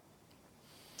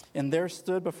 And there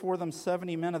stood before them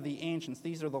 70 men of the ancients.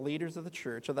 These are the leaders of the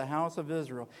church, of the house of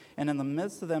Israel. And in the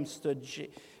midst of them stood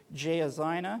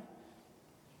Jaazaniah,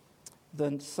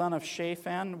 the son of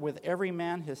Shaphan, with every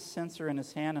man his censer in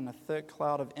his hand, and a thick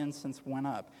cloud of incense went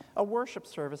up. A worship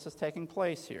service is taking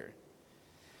place here.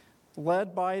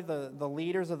 Led by the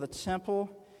leaders of the temple,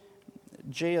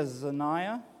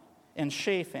 Jaazaniah and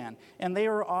Shaphan. And they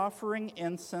are offering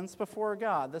incense before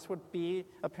God. This would be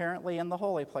apparently in the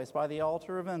holy place, by the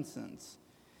altar of incense.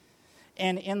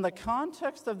 And in the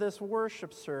context of this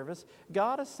worship service,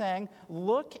 God is saying,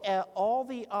 look at all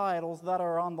the idols that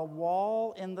are on the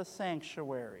wall in the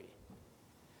sanctuary.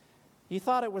 You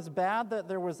thought it was bad that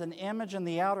there was an image in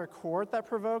the outer court that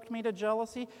provoked me to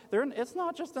jealousy? It's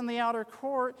not just in the outer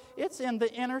court, it's in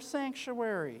the inner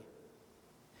sanctuary.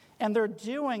 And they're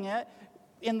doing it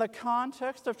in the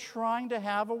context of trying to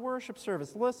have a worship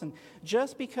service. Listen,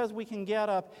 just because we can get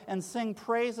up and sing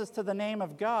praises to the name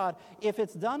of God, if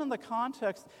it's done in the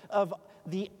context of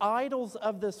the idols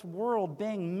of this world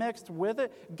being mixed with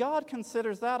it, God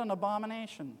considers that an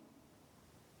abomination.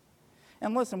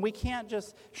 And listen, we can't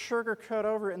just sugarcoat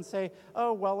over it and say,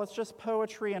 oh, well, it's just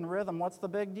poetry and rhythm. What's the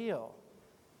big deal?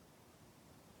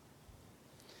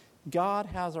 God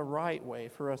has a right way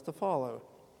for us to follow.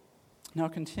 Now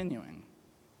continuing.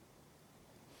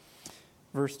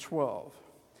 Verse 12.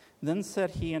 Then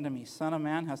said he unto me, Son of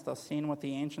man, hast thou seen what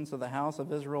the ancients of the house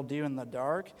of Israel do in the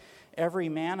dark? Every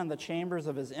man in the chambers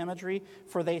of his imagery.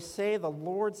 For they say, the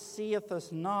Lord seeth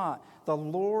us not. The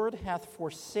Lord hath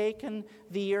forsaken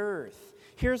the earth.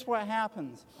 Here's what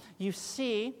happens. You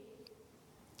see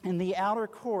in the outer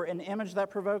court an image that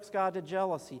provokes God to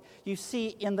jealousy. You see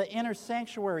in the inner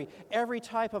sanctuary every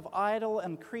type of idol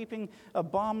and creeping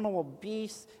abominable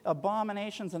beasts,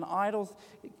 abominations and idols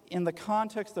in the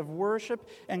context of worship.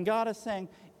 And God is saying,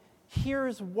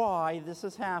 here's why this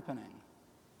is happening.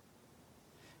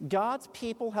 God's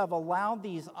people have allowed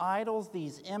these idols,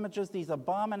 these images, these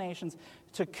abominations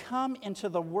to come into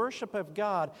the worship of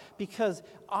God because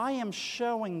I am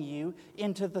showing you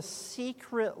into the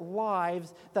secret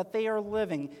lives that they are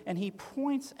living. And he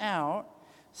points out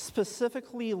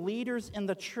specifically leaders in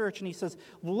the church, and he says,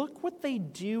 look what they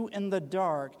do in the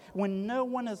dark when no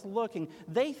one is looking.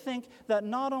 They think that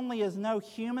not only is no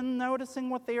human noticing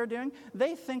what they are doing,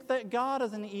 they think that God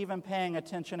isn't even paying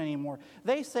attention anymore.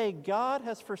 They say God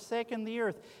has forsaken the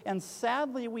earth. And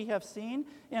sadly, we have seen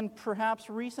in perhaps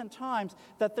recent times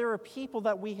that there are people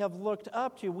that we have looked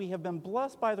up to. We have been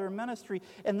blessed by their ministry,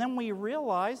 and then we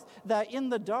realized that in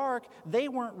the dark, they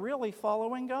weren't really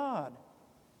following God.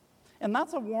 And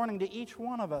that's a warning to each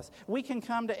one of us. We can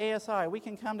come to ASI. We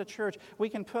can come to church. We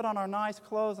can put on our nice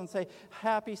clothes and say,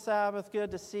 happy Sabbath, good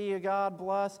to see you, God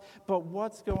bless. But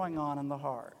what's going on in the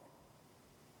heart?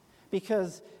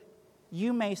 Because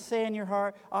You may say in your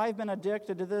heart, I've been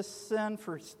addicted to this sin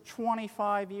for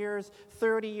 25 years,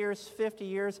 30 years, 50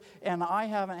 years, and I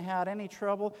haven't had any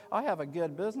trouble. I have a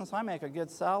good business. I make a good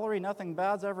salary. Nothing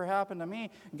bad's ever happened to me.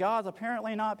 God's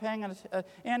apparently not paying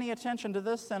any attention to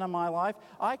this sin in my life.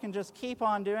 I can just keep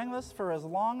on doing this for as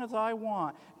long as I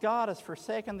want. God has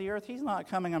forsaken the earth. He's not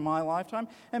coming in my lifetime,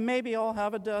 and maybe I'll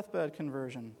have a deathbed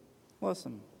conversion.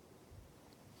 Listen,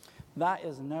 that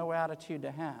is no attitude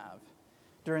to have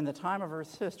during the time of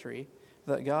Earth's history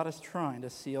that God is trying to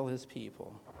seal his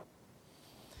people.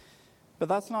 But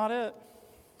that's not it.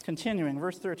 Continuing,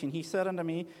 verse 13, he said unto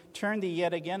me, turn thee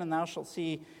yet again, and thou shalt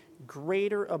see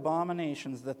greater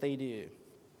abominations that they do.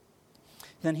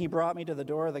 Then he brought me to the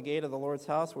door of the gate of the Lord's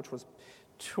house, which was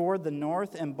toward the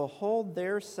north, and behold,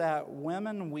 there sat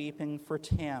women weeping for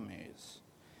Tammuz.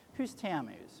 Who's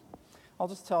Tammuz? I'll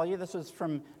just tell you, this is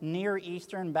from Near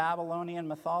Eastern Babylonian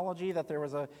mythology, that there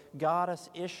was a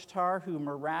goddess Ishtar who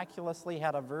miraculously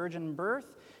had a virgin birth,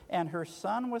 and her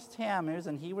son was Tammuz,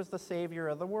 and he was the savior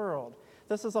of the world.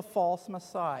 This is a false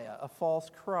Messiah, a false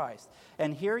Christ.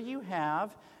 And here you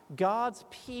have God's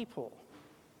people.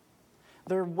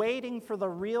 They're waiting for the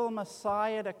real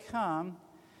Messiah to come,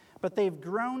 but they've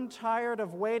grown tired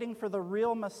of waiting for the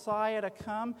real Messiah to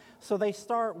come, so they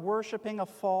start worshiping a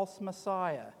false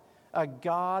Messiah, a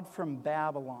god from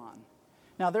Babylon.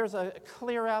 Now, there's a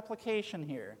clear application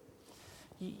here.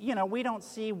 You know, we don't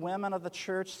see women of the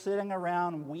church sitting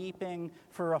around weeping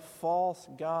for a false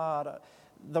god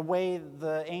the way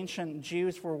the ancient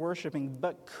Jews were worshiping.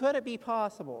 But could it be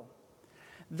possible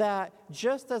that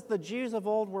just as the Jews of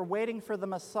old were waiting for the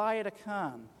Messiah to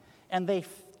come, and they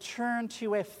turned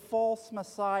to a false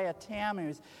Messiah,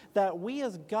 Tammuz, that we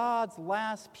as God's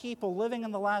last people living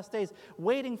in the last days,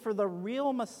 waiting for the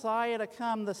real Messiah to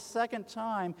come the second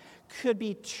time, could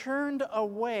be turned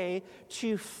away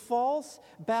to false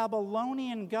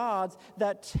Babylonian gods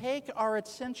that take our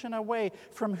attention away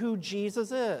from who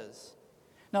Jesus is.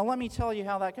 Now let me tell you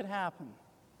how that could happen.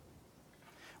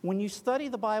 When you study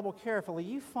the Bible carefully,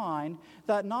 you find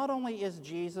that not only is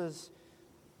Jesus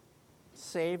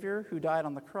Savior who died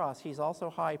on the cross, he's also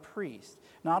high priest.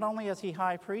 Not only is he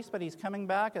high priest, but he's coming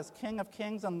back as King of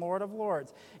Kings and Lord of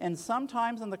Lords. And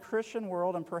sometimes in the Christian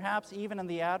world, and perhaps even in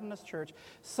the Adventist church,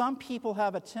 some people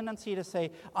have a tendency to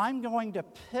say, I'm going to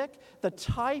pick the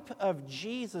type of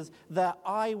Jesus that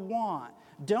I want.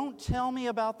 Don't tell me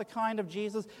about the kind of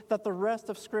Jesus that the rest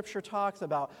of Scripture talks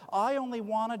about. I only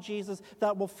want a Jesus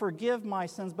that will forgive my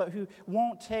sins, but who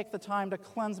won't take the time to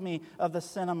cleanse me of the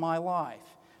sin in my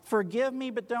life. Forgive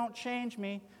me, but don't change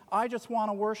me. I just want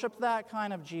to worship that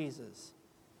kind of Jesus.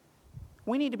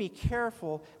 We need to be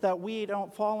careful that we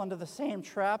don't fall into the same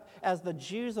trap as the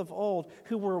Jews of old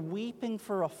who were weeping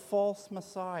for a false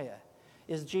Messiah.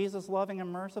 Is Jesus loving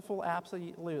and merciful?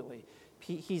 Absolutely.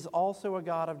 He's also a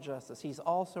God of justice. He's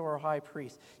also our high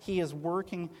priest. He is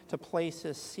working to place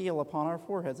his seal upon our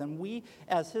foreheads. And we,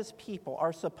 as his people,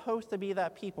 are supposed to be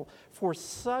that people for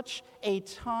such a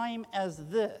time as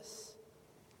this,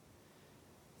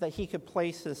 that he could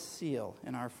place his seal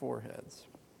in our foreheads.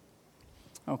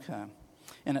 Okay.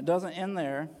 And it doesn't end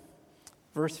there.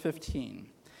 Verse 15.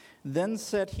 Then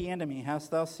said he unto me, Hast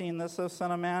thou seen this, O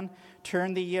son of man?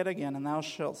 Turn thee yet again, and thou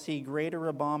shalt see greater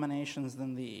abominations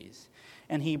than these.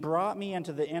 And he brought me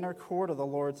into the inner court of the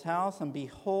Lord's house, and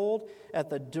behold, at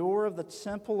the door of the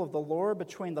temple of the Lord,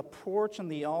 between the porch and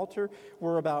the altar,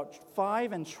 were about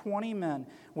 25 men,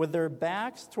 with their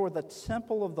backs toward the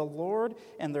temple of the Lord,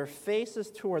 and their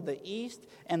faces toward the east,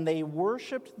 and they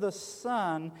worshipped the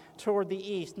sun toward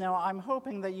the east. Now, I'm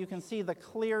hoping that you can see the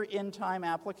clear end-time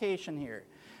application here.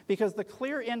 Because the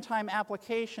clear end-time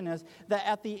application is that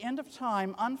at the end of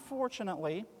time,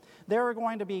 unfortunately, there are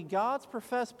going to be God's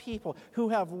professed people who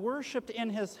have worshiped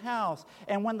in his house.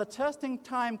 And when the testing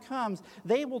time comes,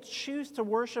 they will choose to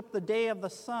worship the day of the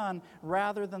sun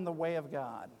rather than the way of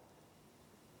God.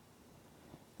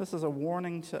 This is a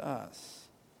warning to us.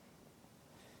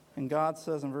 And God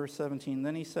says in verse 17,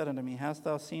 Then he said unto me, Hast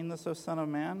thou seen this, O son of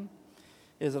man?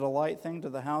 Is it a light thing to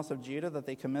the house of Judah that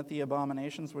they commit the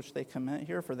abominations which they commit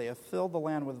here? For they have filled the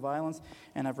land with violence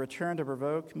and have returned to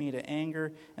provoke me to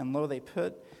anger. And lo, they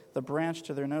put the branch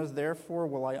to their nose. Therefore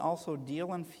will I also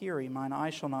deal in fury. Mine eye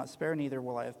shall not spare, neither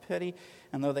will I have pity.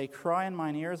 And though they cry in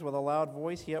mine ears with a loud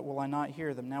voice, yet will I not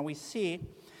hear them. Now we see,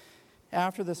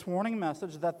 after this warning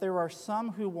message, that there are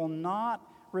some who will not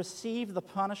receive the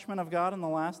punishment of God in the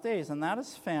last days. And that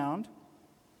is found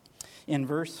In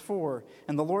verse 4,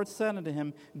 and the Lord said unto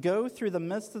him, Go through the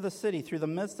midst of the city, through the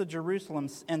midst of Jerusalem,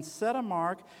 and set a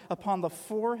mark upon the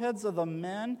foreheads of the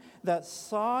men that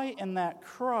sigh and that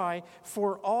cry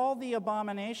for all the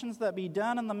abominations that be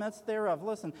done in the midst thereof.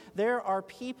 Listen, there are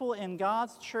people in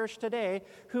God's church today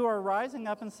who are rising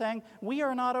up and saying, we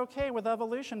are not okay with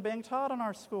evolution being taught in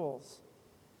our schools.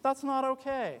 That's not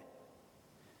okay.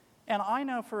 And I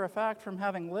know for a fact from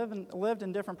having lived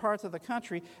in different parts of the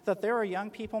country that there are young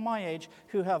people my age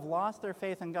who have lost their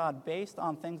faith in God based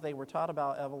on things they were taught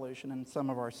about evolution in some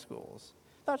of our schools.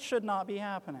 That should not be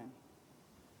happening.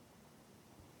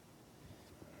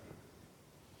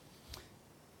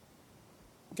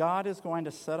 God is going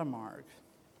to set a mark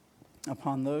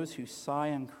upon those who sigh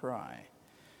and cry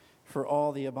for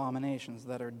all the abominations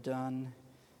that are done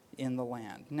in the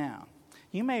land. Now,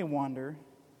 you may wonder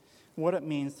what it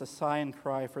means to sigh and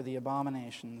cry for the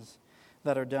abominations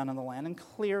that are done in the land. And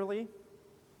clearly,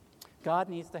 God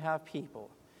needs to have people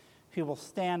who will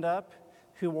stand up,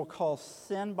 who will call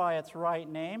sin by its right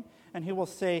name, and who will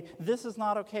say, this is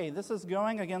not okay. This is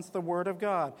going against the Word of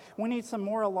God. We need some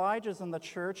more Elijahs in the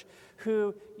church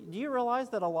who, do you realize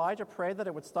that Elijah prayed that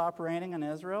it would stop raining in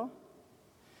Israel?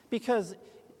 Because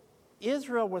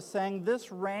Israel was saying,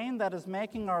 this rain that is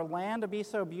making our land to be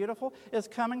so beautiful is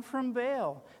coming from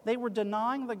Baal. They were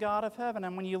denying the God of heaven.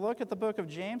 And when you look at the book of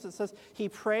James, it says he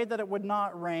prayed that it would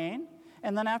not rain.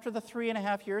 And then after the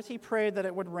 3.5 years, he prayed that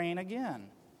it would rain again.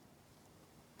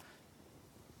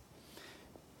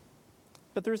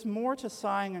 But there's more to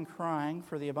sighing and crying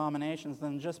for the abominations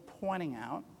than just pointing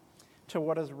out to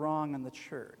what is wrong in the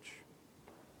church.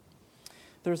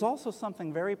 There's also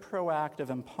something very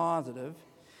proactive and positive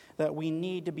that we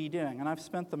need to be doing. And I've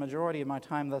spent the majority of my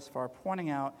time thus far pointing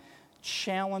out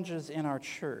challenges in our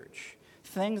church,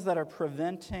 things that are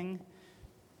preventing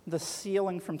the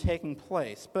sealing from taking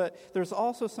place. But there's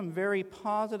also some very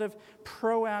positive,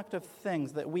 proactive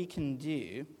things that we can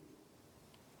do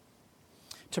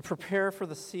to prepare for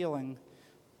the sealing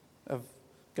of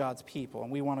God's people.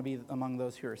 And we want to be among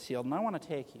those who are sealed. And I want to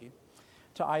take you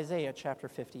to Isaiah chapter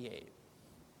 58.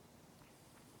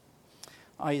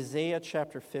 Isaiah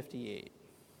chapter 58.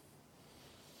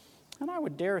 And I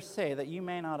would dare say that you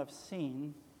may not have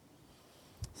seen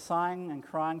sighing and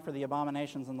crying for the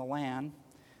abominations in the land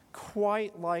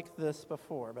quite like this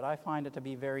before, but I find it to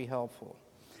be very helpful.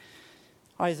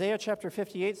 Isaiah chapter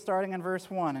 58, starting in verse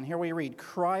 1, and here we read,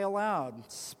 Cry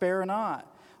aloud, spare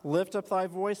not, lift up thy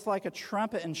voice like a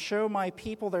trumpet, and show my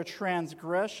people their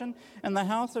transgression, and the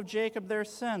house of Jacob their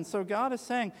sin. So God is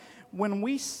saying, when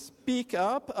we speak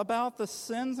up about the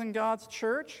sins in God's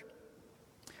church,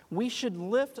 we should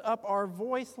lift up our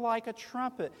voice like a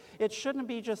trumpet. It shouldn't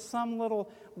be just some little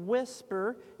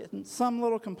whisper, some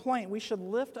little complaint. We should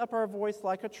lift up our voice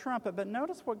like a trumpet. But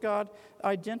notice what God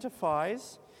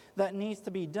identifies that needs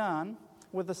to be done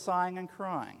with the sighing and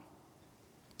crying.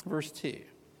 Verse 2.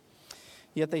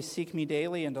 Yet they seek me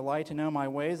daily and delight to know my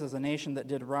ways as a nation that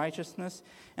did righteousness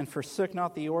and forsook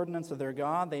not the ordinance of their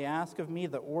God. They ask of me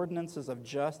the ordinances of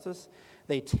justice.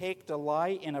 They take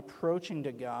delight in approaching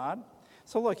to God.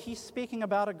 So look, he's speaking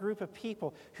about a group of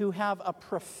people who have a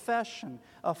profession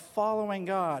of following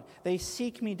God. They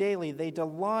seek me daily. They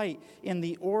delight in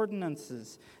the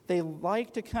ordinances. They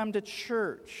like to come to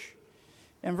church.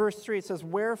 In verse 3 it says,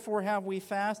 Wherefore have we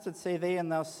fasted, say they,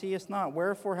 and thou seest not?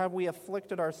 Wherefore have we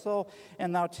afflicted our soul,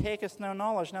 and thou takest no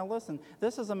knowledge? Now listen,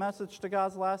 this is a message to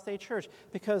God's last day church,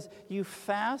 because you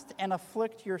fast and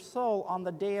afflict your soul on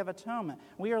the Day of Atonement.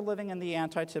 We are living in the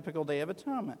anti-typical Day of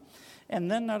Atonement. And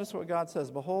then notice what God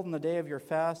says, Behold, in the day of your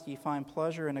fast ye find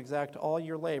pleasure and exact all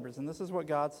your labors. And this is what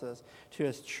God says to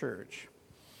his church.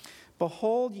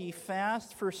 Behold, ye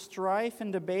fast for strife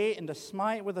and debate, and to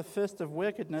smite with a fist of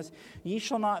wickedness. Ye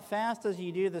shall not fast as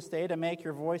ye do this day, to make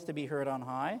your voice to be heard on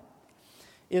high.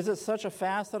 Is it such a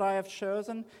fast that I have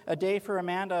chosen? A day for a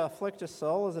man to afflict his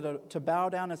soul? Is it to bow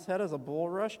down his head as a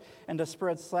bulrush, and to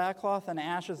spread sackcloth and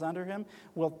ashes under him?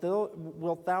 Wilt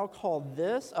thou call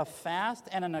this a fast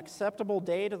and an acceptable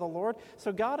day to the Lord?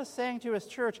 So God is saying to his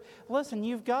church, listen,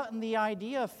 you've gotten the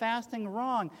idea of fasting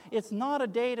wrong. It's not a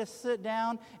day to sit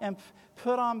down and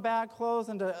put on bad clothes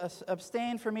and to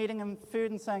abstain from eating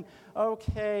food and saying,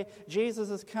 okay,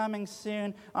 Jesus is coming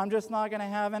soon. I'm just not going to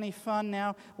have any fun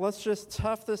now. Let's just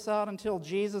tough this out until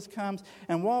Jesus comes.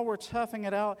 And while we're toughing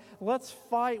it out, let's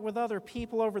fight with other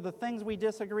people over the things we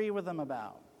disagree with them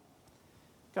about.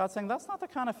 God's saying, that's not the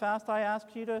kind of fast I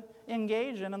asked you to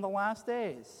engage in the last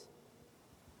days.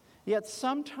 Yet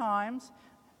sometimes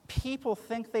people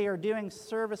think they are doing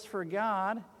service for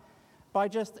God by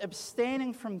just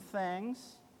abstaining from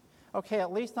things Okay,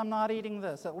 at least I'm not eating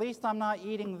this. At least I'm not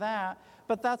eating that.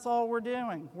 But that's all we're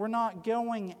doing. We're not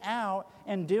going out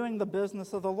and doing the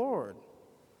business of the Lord.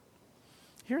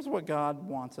 Here's what God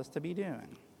wants us to be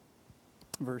doing.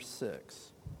 Verse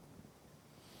 6.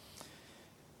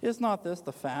 Is not this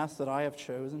the fast that I have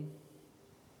chosen?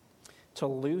 To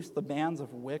loose the bands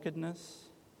of wickedness,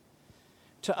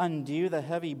 to undo the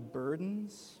heavy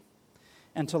burdens,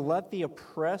 and to let the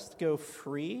oppressed go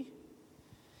free,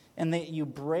 and that you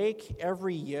break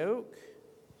every yoke?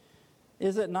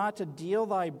 Is it not to deal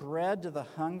thy bread to the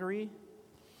hungry,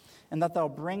 and that thou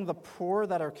bring the poor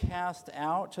that are cast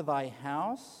out to thy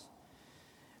house?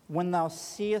 When thou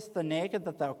seest the naked,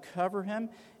 that thou cover him,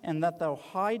 and that thou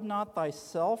hide not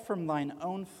thyself from thine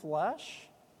own flesh?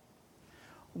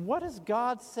 What is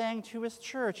God saying to his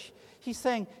church? He's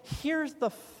saying, here's the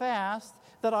fast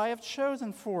that I have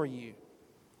chosen for you.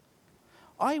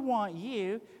 I want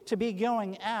you to be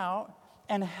going out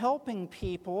and helping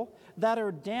people that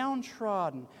are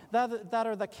downtrodden, that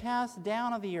are the cast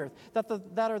down of the earth,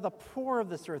 that are the poor of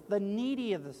this earth, the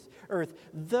needy of this earth,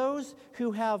 those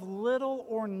who have little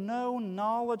or no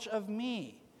knowledge of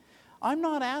me. I'm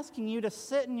not asking you to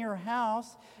sit in your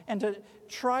house and to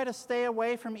try to stay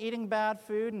away from eating bad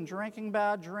food and drinking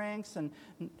bad drinks and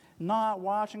not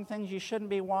watching things you shouldn't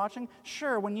be watching.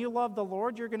 Sure, when you love the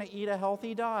Lord, you're going to eat a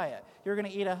healthy diet. You're going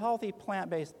to eat a healthy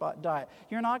plant-based diet.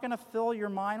 You're not going to fill your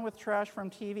mind with trash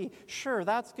from TV. Sure,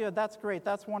 that's good, that's great,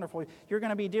 that's wonderful. You're going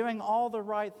to be doing all the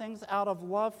right things out of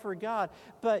love for God.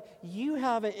 But you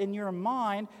have it in your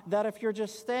mind that if you're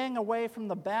just staying away from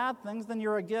the bad things, then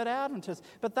you're a good Adventist.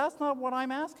 But that's not what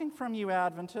I'm asking from you,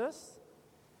 Adventists.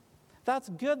 That's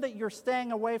good that you're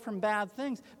staying away from bad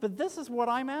things, but this is what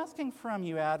I'm asking from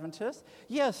you, Adventists.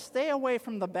 Yes, stay away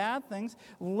from the bad things.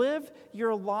 Live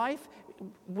your life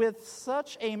with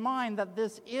such a mind that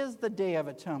this is the Day of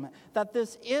Atonement, that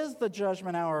this is the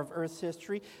judgment hour of Earth's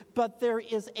history, but there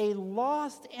is a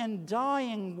lost and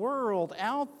dying world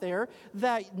out there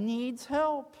that needs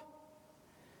help.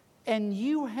 And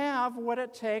you have what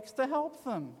it takes to help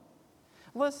them.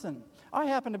 Listen, I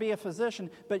happen to be a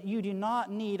physician, but you do not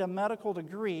need a medical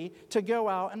degree to go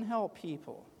out and help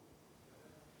people.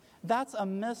 That's a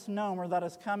misnomer that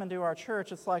has come into our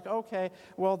church. It's like, okay,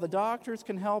 well, the doctors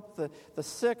can help the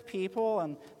sick people,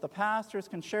 and the pastors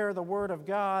can share the word of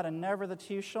God, and never the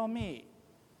two shall meet.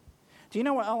 Do you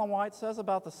know what Ellen White says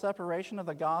about the separation of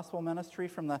the gospel ministry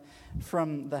from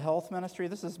the health ministry?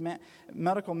 This is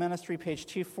Medical Ministry, page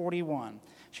 241.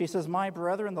 She says, "My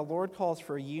brethren, the Lord calls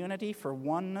for unity, for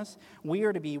oneness. We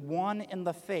are to be one in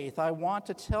the faith. I want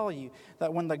to tell you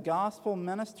that when the gospel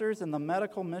ministers and the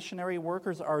medical missionary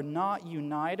workers are not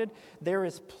united, there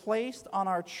is placed on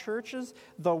our churches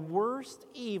the worst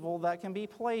evil that can be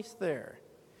placed there.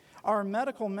 Our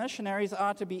medical missionaries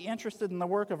ought to be interested in the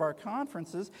work of our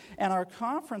conferences, and our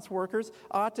conference workers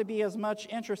ought to be as much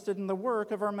interested in the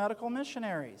work of our medical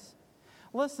missionaries."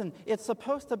 Listen, it's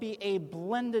supposed to be a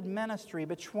blended ministry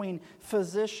between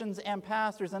physicians and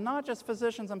pastors, and not just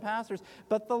physicians and pastors,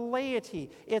 but the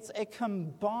laity. It's a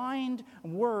combined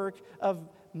work of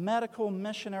medical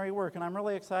missionary work, and I'm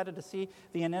really excited to see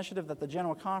the initiative that the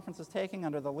General Conference is taking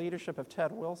under the leadership of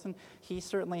Ted Wilson. He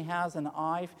certainly has an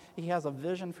eye, he has a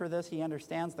vision for this, he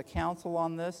understands the counsel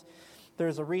on this.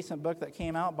 There's a recent book that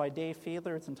came out by Dave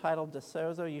Fiedler. It's entitled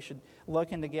DeSozo. You should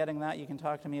look into getting that. You can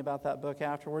talk to me about that book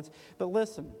afterwards. But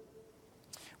listen,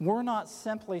 we're not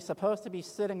simply supposed to be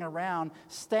sitting around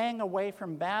staying away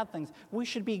from bad things. We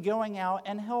should be going out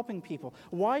and helping people.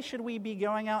 Why should we be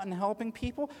going out and helping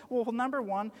people? Well, number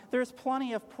one, there's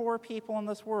plenty of poor people in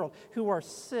this world who are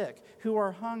sick, who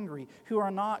are hungry, who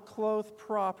are not clothed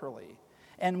properly.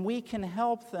 And we can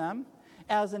help them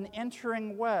as an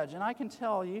entering wedge. And I can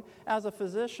tell you, as a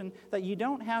physician, that you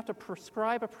don't have to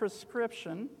prescribe a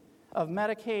prescription of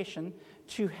medication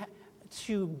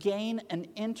to gain an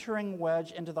entering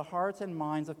wedge into the hearts and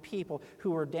minds of people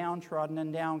who are downtrodden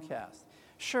and downcast.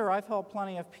 Sure, I've helped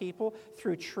plenty of people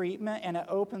through treatment, and it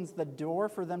opens the door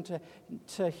for them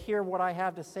to hear what I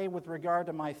have to say with regard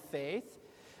to my faith.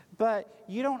 But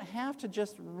you don't have to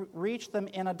just reach them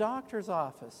in a doctor's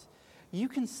office. You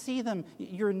can see them,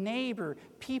 your neighbor,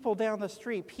 people down the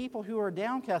street, people who are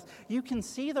downcast. You can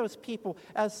see those people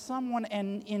as someone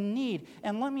in need.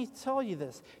 And let me tell you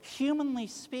this, humanly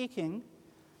speaking,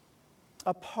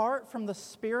 apart from the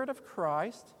Spirit of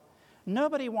Christ,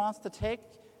 nobody wants to take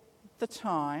the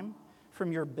time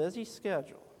from your busy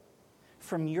schedule,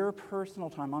 from your personal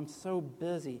time. I'm so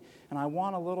busy and I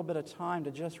want a little bit of time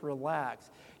to just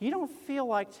relax. You don't feel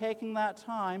like taking that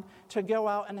time to go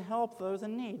out and help those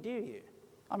in need, do you?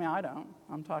 I mean, I don't.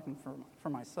 I'm talking for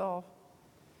myself.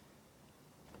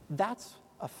 That's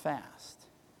a fast.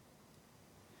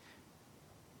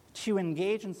 To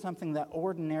engage in something that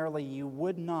ordinarily you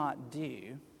would not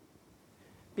do,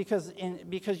 because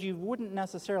you wouldn't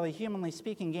necessarily, humanly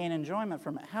speaking, gain enjoyment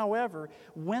from it. However,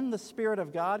 when the Spirit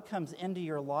of God comes into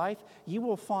your life, you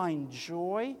will find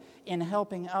joy in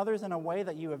helping others in a way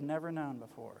that you have never known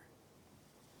before.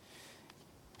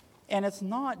 And it's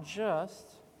not just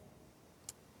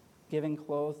giving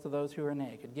clothes to those who are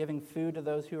naked, giving food to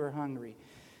those who are hungry.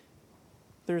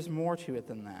 There's more to it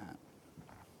than that.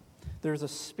 There's a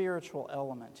spiritual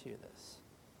element to this.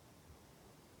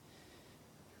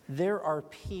 There are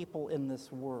people in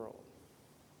this world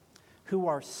who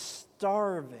are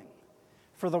starving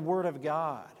for the Word of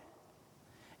God.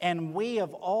 And we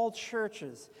of all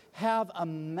churches have a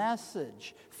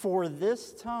message for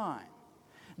this time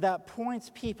that points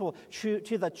people to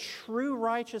the true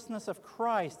righteousness of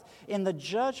Christ in the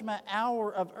judgment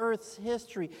hour of earth's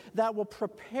history that will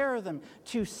prepare them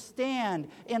to stand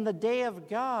in the day of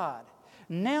God.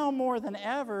 Now more than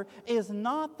ever is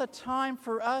not the time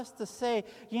for us to say,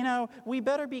 we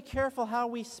better be careful how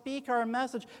we speak our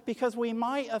message because we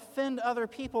might offend other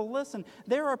people. Listen,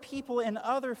 there are people in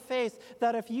other faiths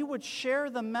that if you would share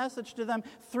the message to them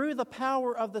through the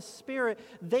power of the Spirit,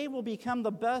 they will become the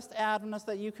best Adventists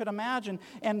that you could imagine.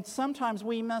 And sometimes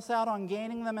we miss out on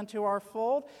gaining them into our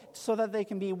fold so that they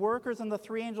can be workers in the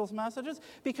three angels' messages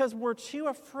because we're too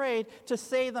afraid to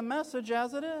say the message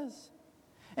as it is.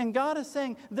 And God is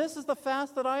saying, this is the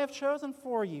fast that I have chosen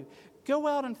for you. Go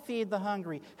out and feed the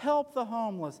hungry, help the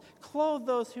homeless, clothe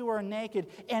those who are naked,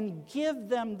 and give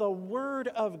them the Word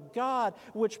of God,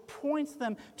 which points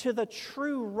them to the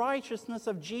true righteousness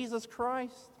of Jesus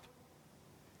Christ.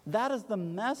 That is the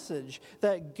message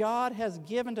that God has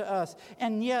given to us.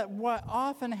 And yet what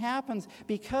often happens,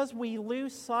 because we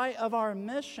lose sight of our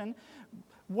mission,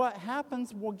 what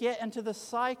happens, we'll get into the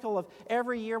cycle of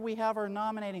every year we have our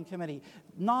nominating committee.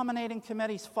 Nominating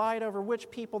committees fight over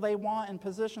which people they want in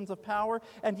positions of power,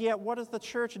 and yet what is the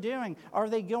church doing? Are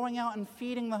they going out and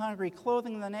feeding the hungry,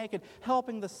 clothing the naked,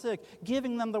 helping the sick,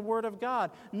 giving them the Word of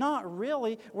God? Not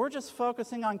really. We're just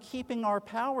focusing on keeping our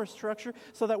power structure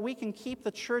so that we can keep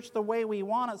the church the way we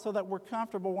want it so that we're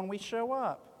comfortable when we show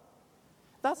up.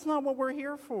 That's not what we're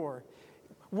here for.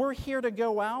 We're here to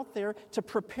go out there to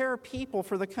prepare people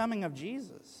for the coming of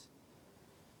Jesus.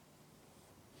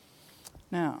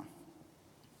 Now,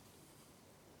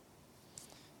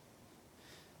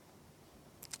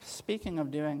 speaking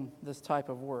of doing this type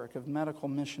of work, of medical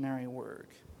missionary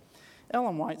work,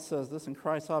 Ellen White says this in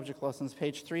Christ's Object Lessons,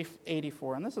 page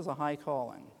 384, and this is a high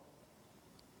calling.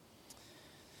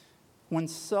 When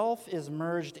self is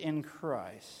merged in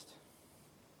Christ,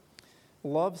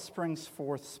 love springs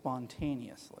forth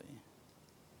spontaneously.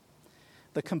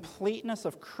 The completeness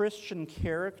of Christian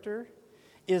character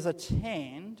is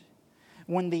attained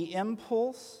when the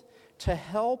impulse to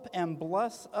help and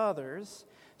bless others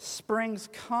springs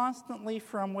constantly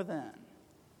from within.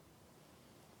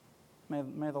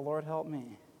 May the Lord help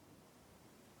me.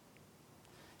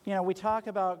 We talk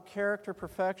about character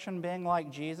perfection being like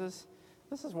Jesus.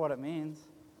 This is what it means.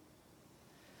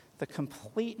 The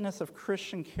completeness of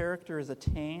Christian character is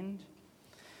attained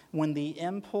when the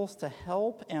impulse to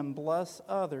help and bless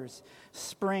others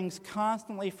springs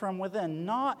constantly from within,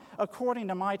 not according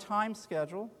to my time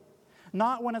schedule,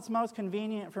 not when it's most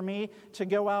convenient for me to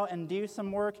go out and do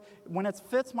some work. When it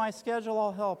fits my schedule,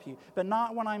 I'll help you, but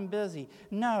not when I'm busy.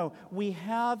 No, we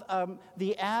have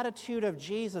the attitude of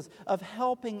Jesus of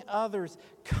helping others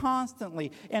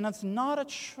constantly, and it's not a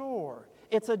chore.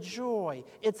 It's a joy.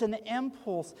 It's an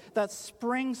impulse that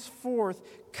springs forth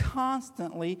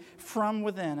constantly from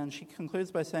within. And she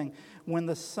concludes by saying, when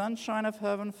the sunshine of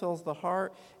heaven fills the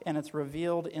heart and it's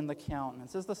revealed in the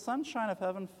countenance. Is the sunshine of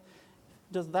heaven,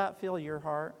 does that fill your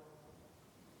heart?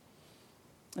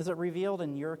 Is it revealed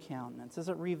in your countenance? Is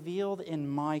it revealed in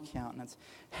my countenance?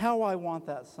 How I want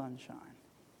that sunshine.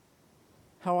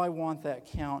 How I want that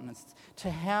countenance.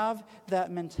 To have that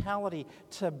mentality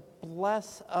to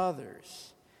bless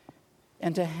others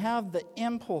and to have the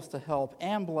impulse to help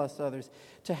and bless others,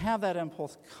 to have that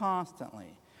impulse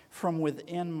constantly from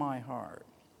within my heart.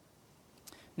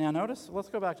 Now notice, let's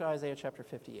go back to Isaiah chapter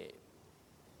 58.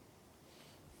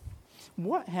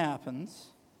 What happens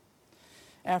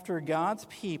after God's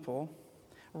people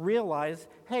realize,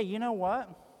 hey, you know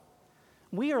what?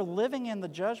 We are living in the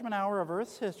judgment hour of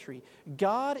Earth's history.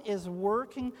 God is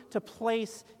working to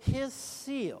place His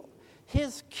seal,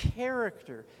 His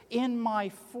character in my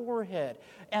forehead.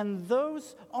 And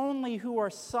those only who are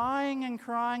sighing and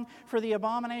crying for the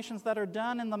abominations that are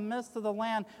done in the midst of the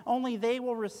land, only they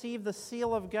will receive the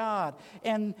seal of God.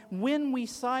 And when we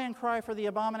sigh and cry for the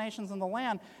abominations in the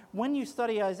land, when you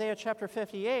study Isaiah chapter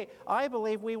 58, I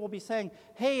believe we will be saying,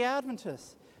 hey,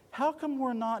 Adventists, how come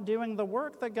we're not doing the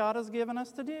work that God has given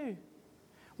us to do?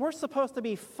 We're supposed to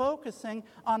be focusing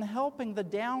on helping the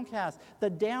downcast, the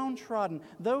downtrodden,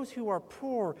 those who are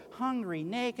poor, hungry,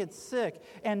 naked, sick,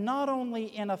 and not only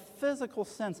in a physical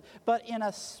sense, but in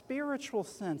a spiritual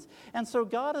sense. And so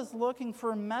God is looking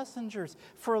for messengers,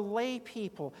 for lay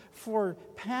people, for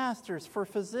pastors, for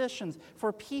physicians,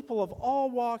 for people of all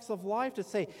walks of life to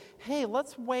say, hey,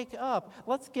 let's wake up,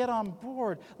 let's get on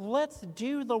board, let's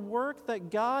do the work that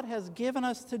God has given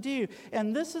us to do.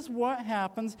 And this is what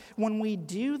happens when we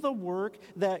do the work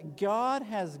that God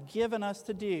has given us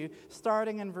to do,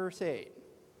 starting in verse 8.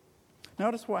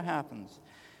 Notice what happens.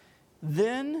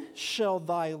 Then shall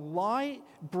thy light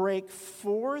break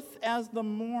forth as the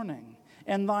morning,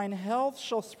 and thine health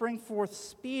shall spring forth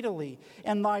speedily,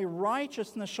 and thy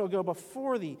righteousness shall go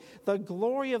before thee. The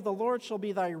glory of the Lord shall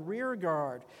be thy rear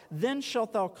guard. Then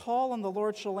shalt thou call, and the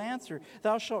Lord shall answer.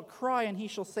 Thou shalt cry, and he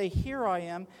shall say, Here I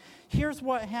am. Here's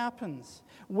what happens.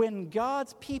 When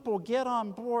God's people get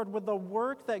on board with the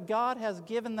work that God has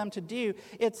given them to do,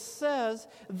 it says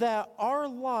that our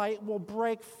light will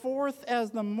break forth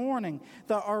as the morning,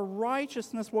 that our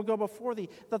righteousness will go before thee,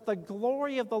 that the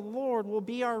glory of the Lord will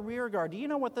be our rear guard. Do you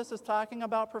know what this is talking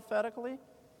about prophetically?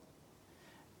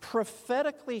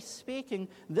 Prophetically speaking,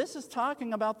 this is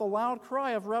talking about the loud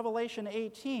cry of Revelation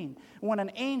 18, when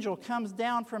an angel comes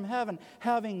down from heaven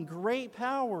having great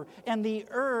power, and the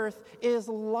earth is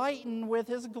lightened with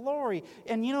his glory.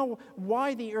 And you know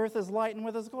why the earth is lightened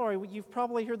with his glory? You've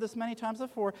probably heard this many times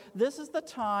before. This is the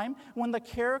time when the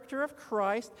character of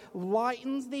Christ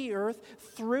lightens the earth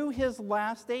through his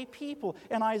last day people.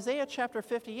 And Isaiah chapter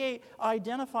 58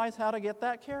 identifies how to get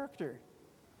that character.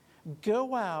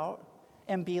 Go out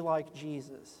and be like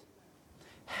Jesus.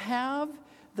 Have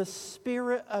the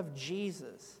Spirit of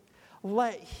Jesus.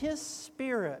 Let His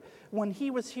Spirit, when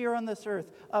He was here on this earth,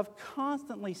 of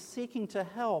constantly seeking to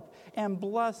help and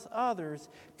bless others,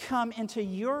 come into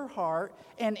your heart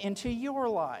and into your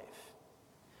life.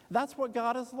 That's what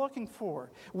God is looking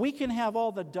for. We can have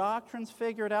all the doctrines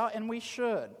figured out, and we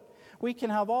should. We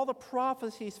can have all the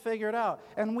prophecies figured out,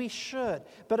 and we should.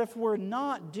 But if we're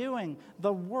not doing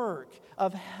the work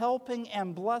of helping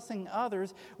and blessing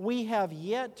others, we have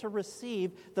yet to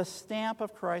receive the stamp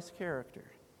of Christ's character.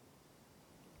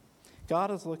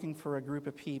 God is looking for a group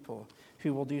of people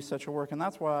who will do such a work. And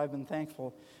that's why I've been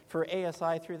thankful for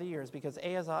ASI through the years, because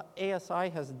ASI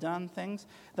has done things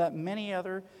that many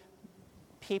other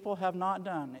people have not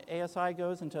done. ASI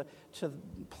goes into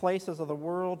places of the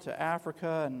world, to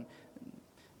Africa and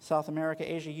South America,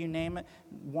 Asia, you name it.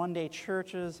 One-day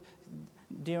churches,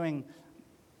 doing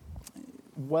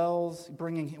wells,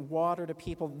 bringing water to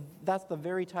people. That's the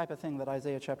very type of thing that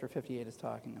Isaiah chapter 58 is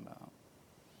talking about.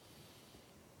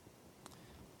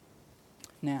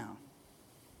 Now,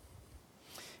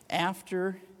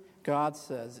 after God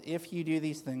says, if you do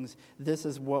these things, this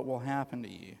is what will happen to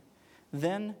you,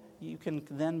 then you can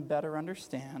then better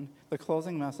understand the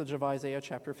closing message of Isaiah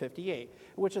chapter 58,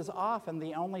 which is often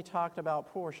the only talked about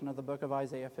portion of the book of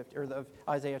Isaiah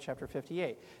chapter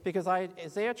 58. Because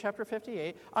Isaiah chapter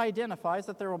 58 identifies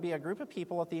that there will be a group of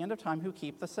people at the end of time who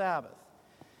keep the Sabbath.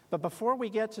 But before we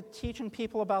get to teaching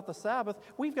people about the Sabbath,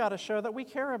 we've got to show that we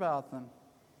care about them.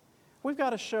 We've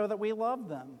got to show that we love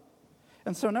them.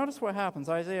 And so notice what happens.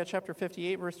 Isaiah chapter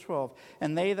 58, verse 12.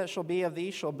 And they that shall be of thee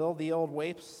shall build the old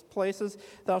waste places.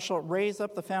 Thou shalt raise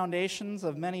up the foundations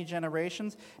of many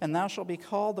generations, and thou shalt be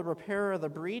called the repairer of the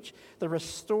breach, the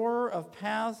restorer of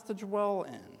paths to dwell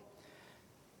in.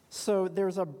 So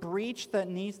there's a breach that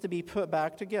needs to be put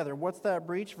back together. What's that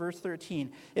breach? Verse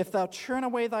 13. If thou turn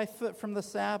away thy foot from the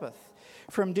Sabbath,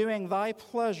 from doing thy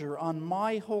pleasure on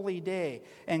my holy day,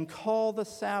 and call the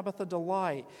Sabbath a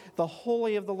delight, the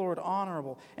holy of the Lord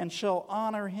honorable, and shall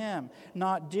honor him,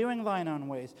 not doing thine own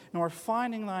ways, nor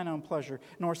finding thine own pleasure,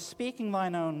 nor speaking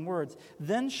thine own words,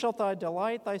 then shalt thou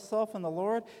delight thyself in the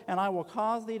Lord, and I will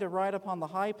cause thee to ride upon the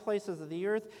high places of the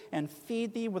earth, and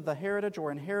feed thee with the heritage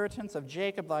or inheritance of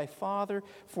Jacob thy father,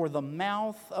 for the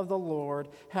mouth of the Lord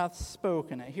hath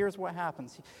spoken it. Here's what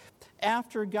happens.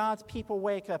 After God's people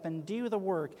wake up and do the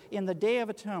work in the Day of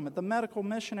Atonement, the medical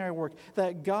missionary work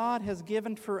that God has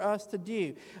given for us to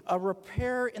do, a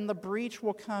repair in the breach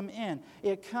will come in.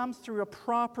 It comes through a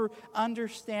proper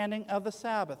understanding of the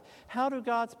Sabbath. How do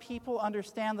God's people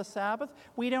understand the Sabbath?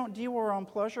 We don't do our own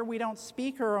pleasure. We don't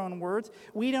speak our own words.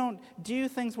 We don't do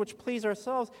things which please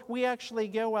ourselves. We actually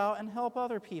go out and help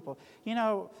other people. You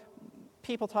know,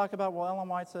 people talk about, well, Ellen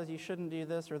White says you shouldn't do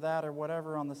this or that or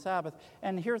whatever on the Sabbath.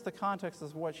 And here's the context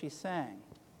of what she's saying.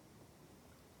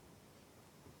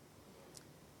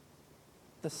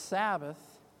 The Sabbath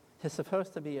is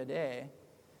supposed to be a day,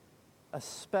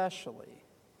 especially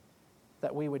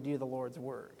that we would do the Lord's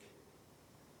work,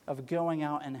 of going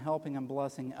out and helping and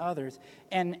blessing others.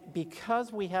 And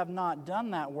because we have not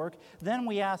done that work, then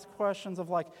we ask questions of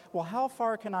like, well, how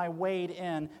far can I wade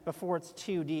in before it's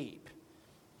too deep?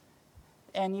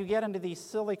 And you get into these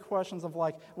silly questions of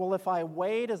like, well, if I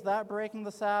wade, is that breaking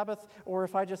the Sabbath? Or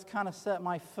if I just kind of set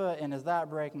my foot in, is that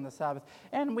breaking the Sabbath?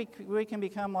 And we can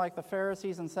become like the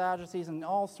Pharisees and Sadducees and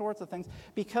all sorts of things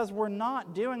because we're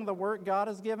not doing the work God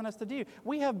has given us to do.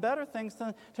 We have better things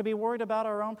to be worried about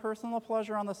our own personal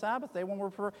pleasure on the Sabbath day when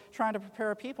we're trying to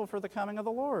prepare people for the coming of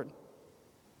the Lord.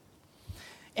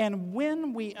 And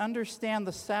when we understand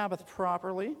the Sabbath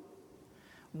properly,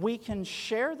 we can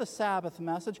share the Sabbath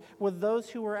message with those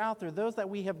who are out there, those that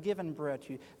we have given bread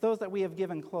to, those that we have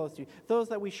given clothes to, those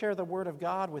that we share the Word of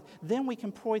God with. Then we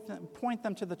can point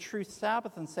them to the true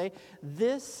Sabbath and say,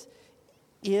 this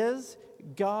is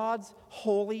God's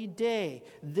holy day.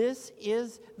 This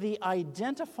is the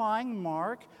identifying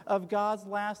mark of God's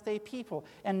last day people.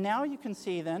 And now you can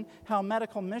see then how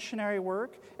medical missionary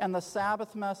work and the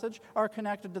Sabbath message are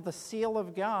connected to the seal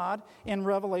of God in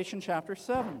Revelation chapter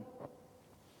 7.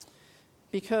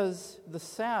 Because the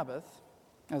Sabbath,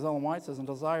 as Ellen White says in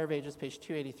Desire of Ages, page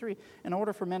 283, in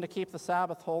order for men to keep the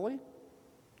Sabbath holy,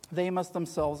 they must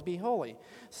themselves be holy.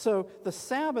 So the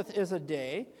Sabbath is a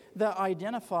day that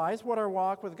identifies what our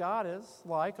walk with God is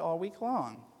like all week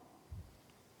long.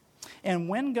 And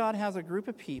when God has a group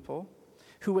of people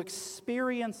who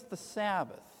experience the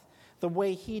Sabbath the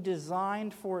way He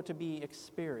designed for it to be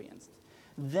experienced,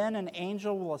 then an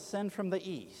angel will ascend from the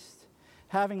east,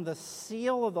 having the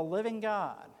seal of the living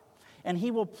God, and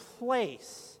He will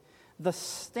place the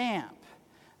stamp,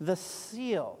 the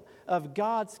seal of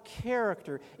God's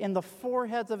character in the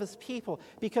foreheads of His people,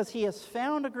 because He has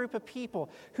found a group of people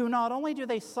who not only do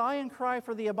they sigh and cry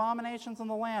for the abominations in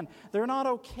the land, they're not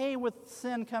okay with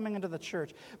sin coming into the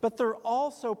church, but they're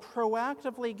also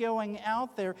proactively going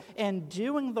out there and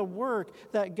doing the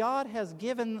work that God has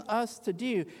given us to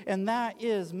do, and that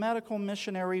is medical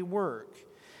missionary work.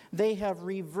 They have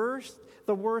reversed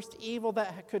the worst evil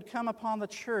that could come upon the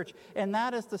church, and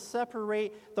that is to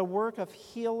separate the work of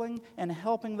healing and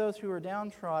helping those who are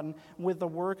downtrodden with the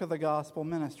work of the gospel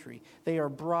ministry. They are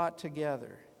brought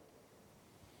together.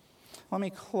 Let me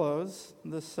close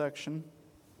this section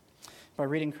by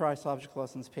reading Christ's Object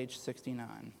Lessons, page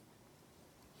 69.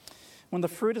 When the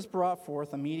fruit is brought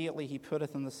forth, immediately He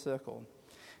putteth in the sickle,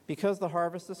 because the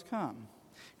harvest is come.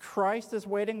 Christ is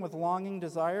waiting with longing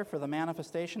desire for the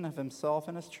manifestation of Himself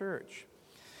in His church.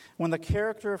 When the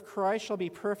character of Christ shall be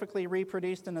perfectly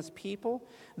reproduced in His people,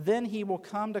 then He will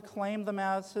come to claim them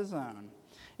as His own.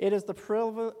 It is the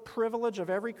privilege of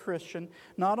every Christian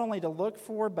not only to look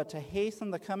for, but to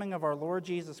hasten the coming of our Lord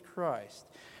Jesus Christ.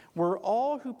 Were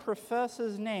all who profess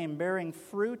His name bearing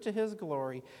fruit to His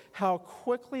glory, how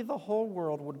quickly the whole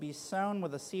world would be sown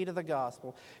with the seed of the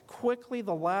gospel. Quickly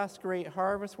the last great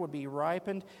harvest would be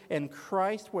ripened, and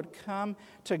Christ would come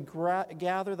to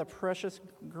gather the precious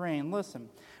grain. Listen,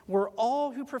 were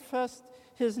all who professed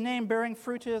His name bearing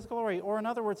fruit to His glory, or in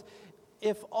other words,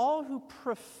 if all who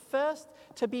professed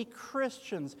to be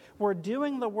Christians were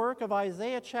doing the work of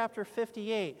Isaiah chapter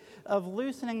 58, of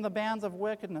loosening the bands of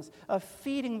wickedness, of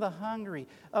feeding the hungry,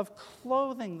 of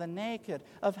clothing the naked,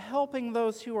 of helping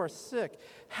those who are sick,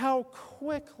 how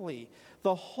quickly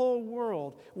the whole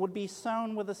world would be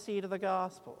sown with the seed of the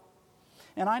gospel.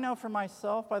 And I know for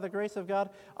myself, by the grace of God,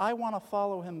 I want to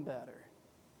follow Him better.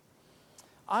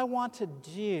 I want to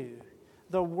do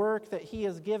the work that He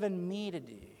has given me to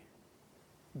do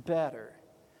better.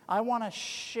 I want to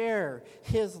share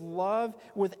His love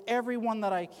with everyone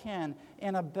that I can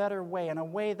in a better way, in a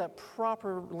way that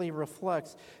properly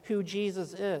reflects who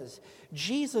Jesus is.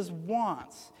 Jesus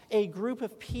wants a group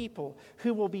of people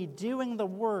who will be doing the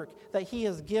work that He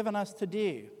has given us to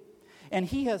do. And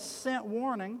He has sent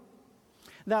warning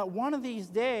that one of these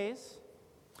days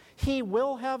He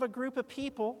will have a group of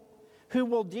people who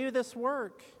will do this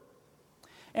work.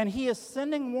 And he is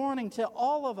sending warning to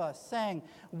all of us, saying,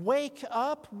 wake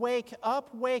up, wake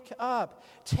up, wake up.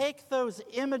 Take those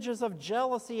images of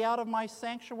jealousy out of my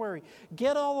sanctuary.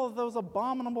 Get all of those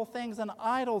abominable things and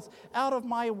idols out of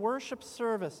my worship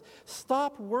service.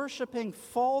 Stop worshiping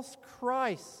false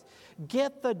Christs.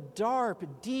 Get the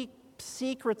dark, deep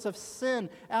secrets of sin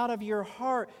out of your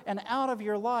heart and out of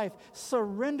your life.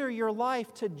 Surrender your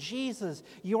life to Jesus,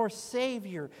 your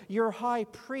Savior, your High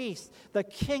Priest, the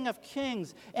King of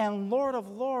Kings and Lord of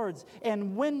Lords.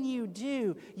 And when you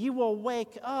do, you will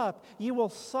wake up. You will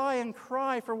sigh and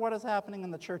cry for what is happening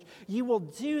in the church. You will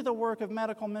do the work of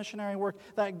medical missionary work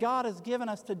that God has given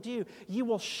us to do. You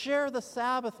will share the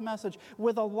Sabbath message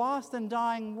with a lost and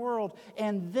dying world.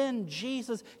 And then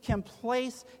Jesus can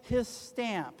place his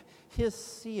stamp, his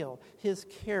seal, his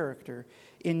character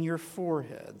in your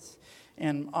foreheads.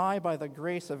 And I, by the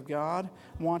grace of God,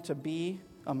 want to be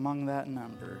among that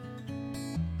number.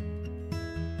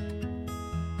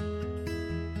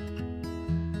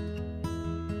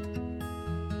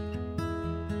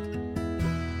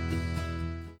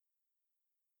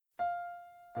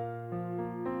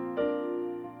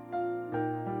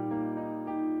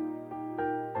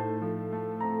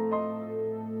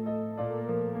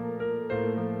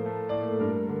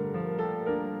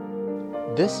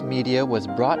 This media was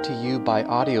brought to you by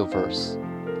Audioverse,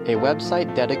 a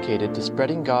website dedicated to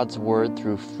spreading God's Word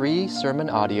through free sermon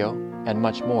audio and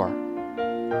much more.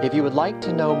 If you would like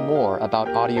to know more about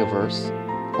Audioverse,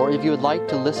 or if you would like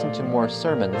to listen to more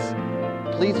sermons,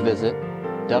 please visit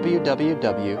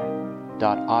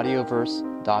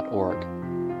www.audioverse.org.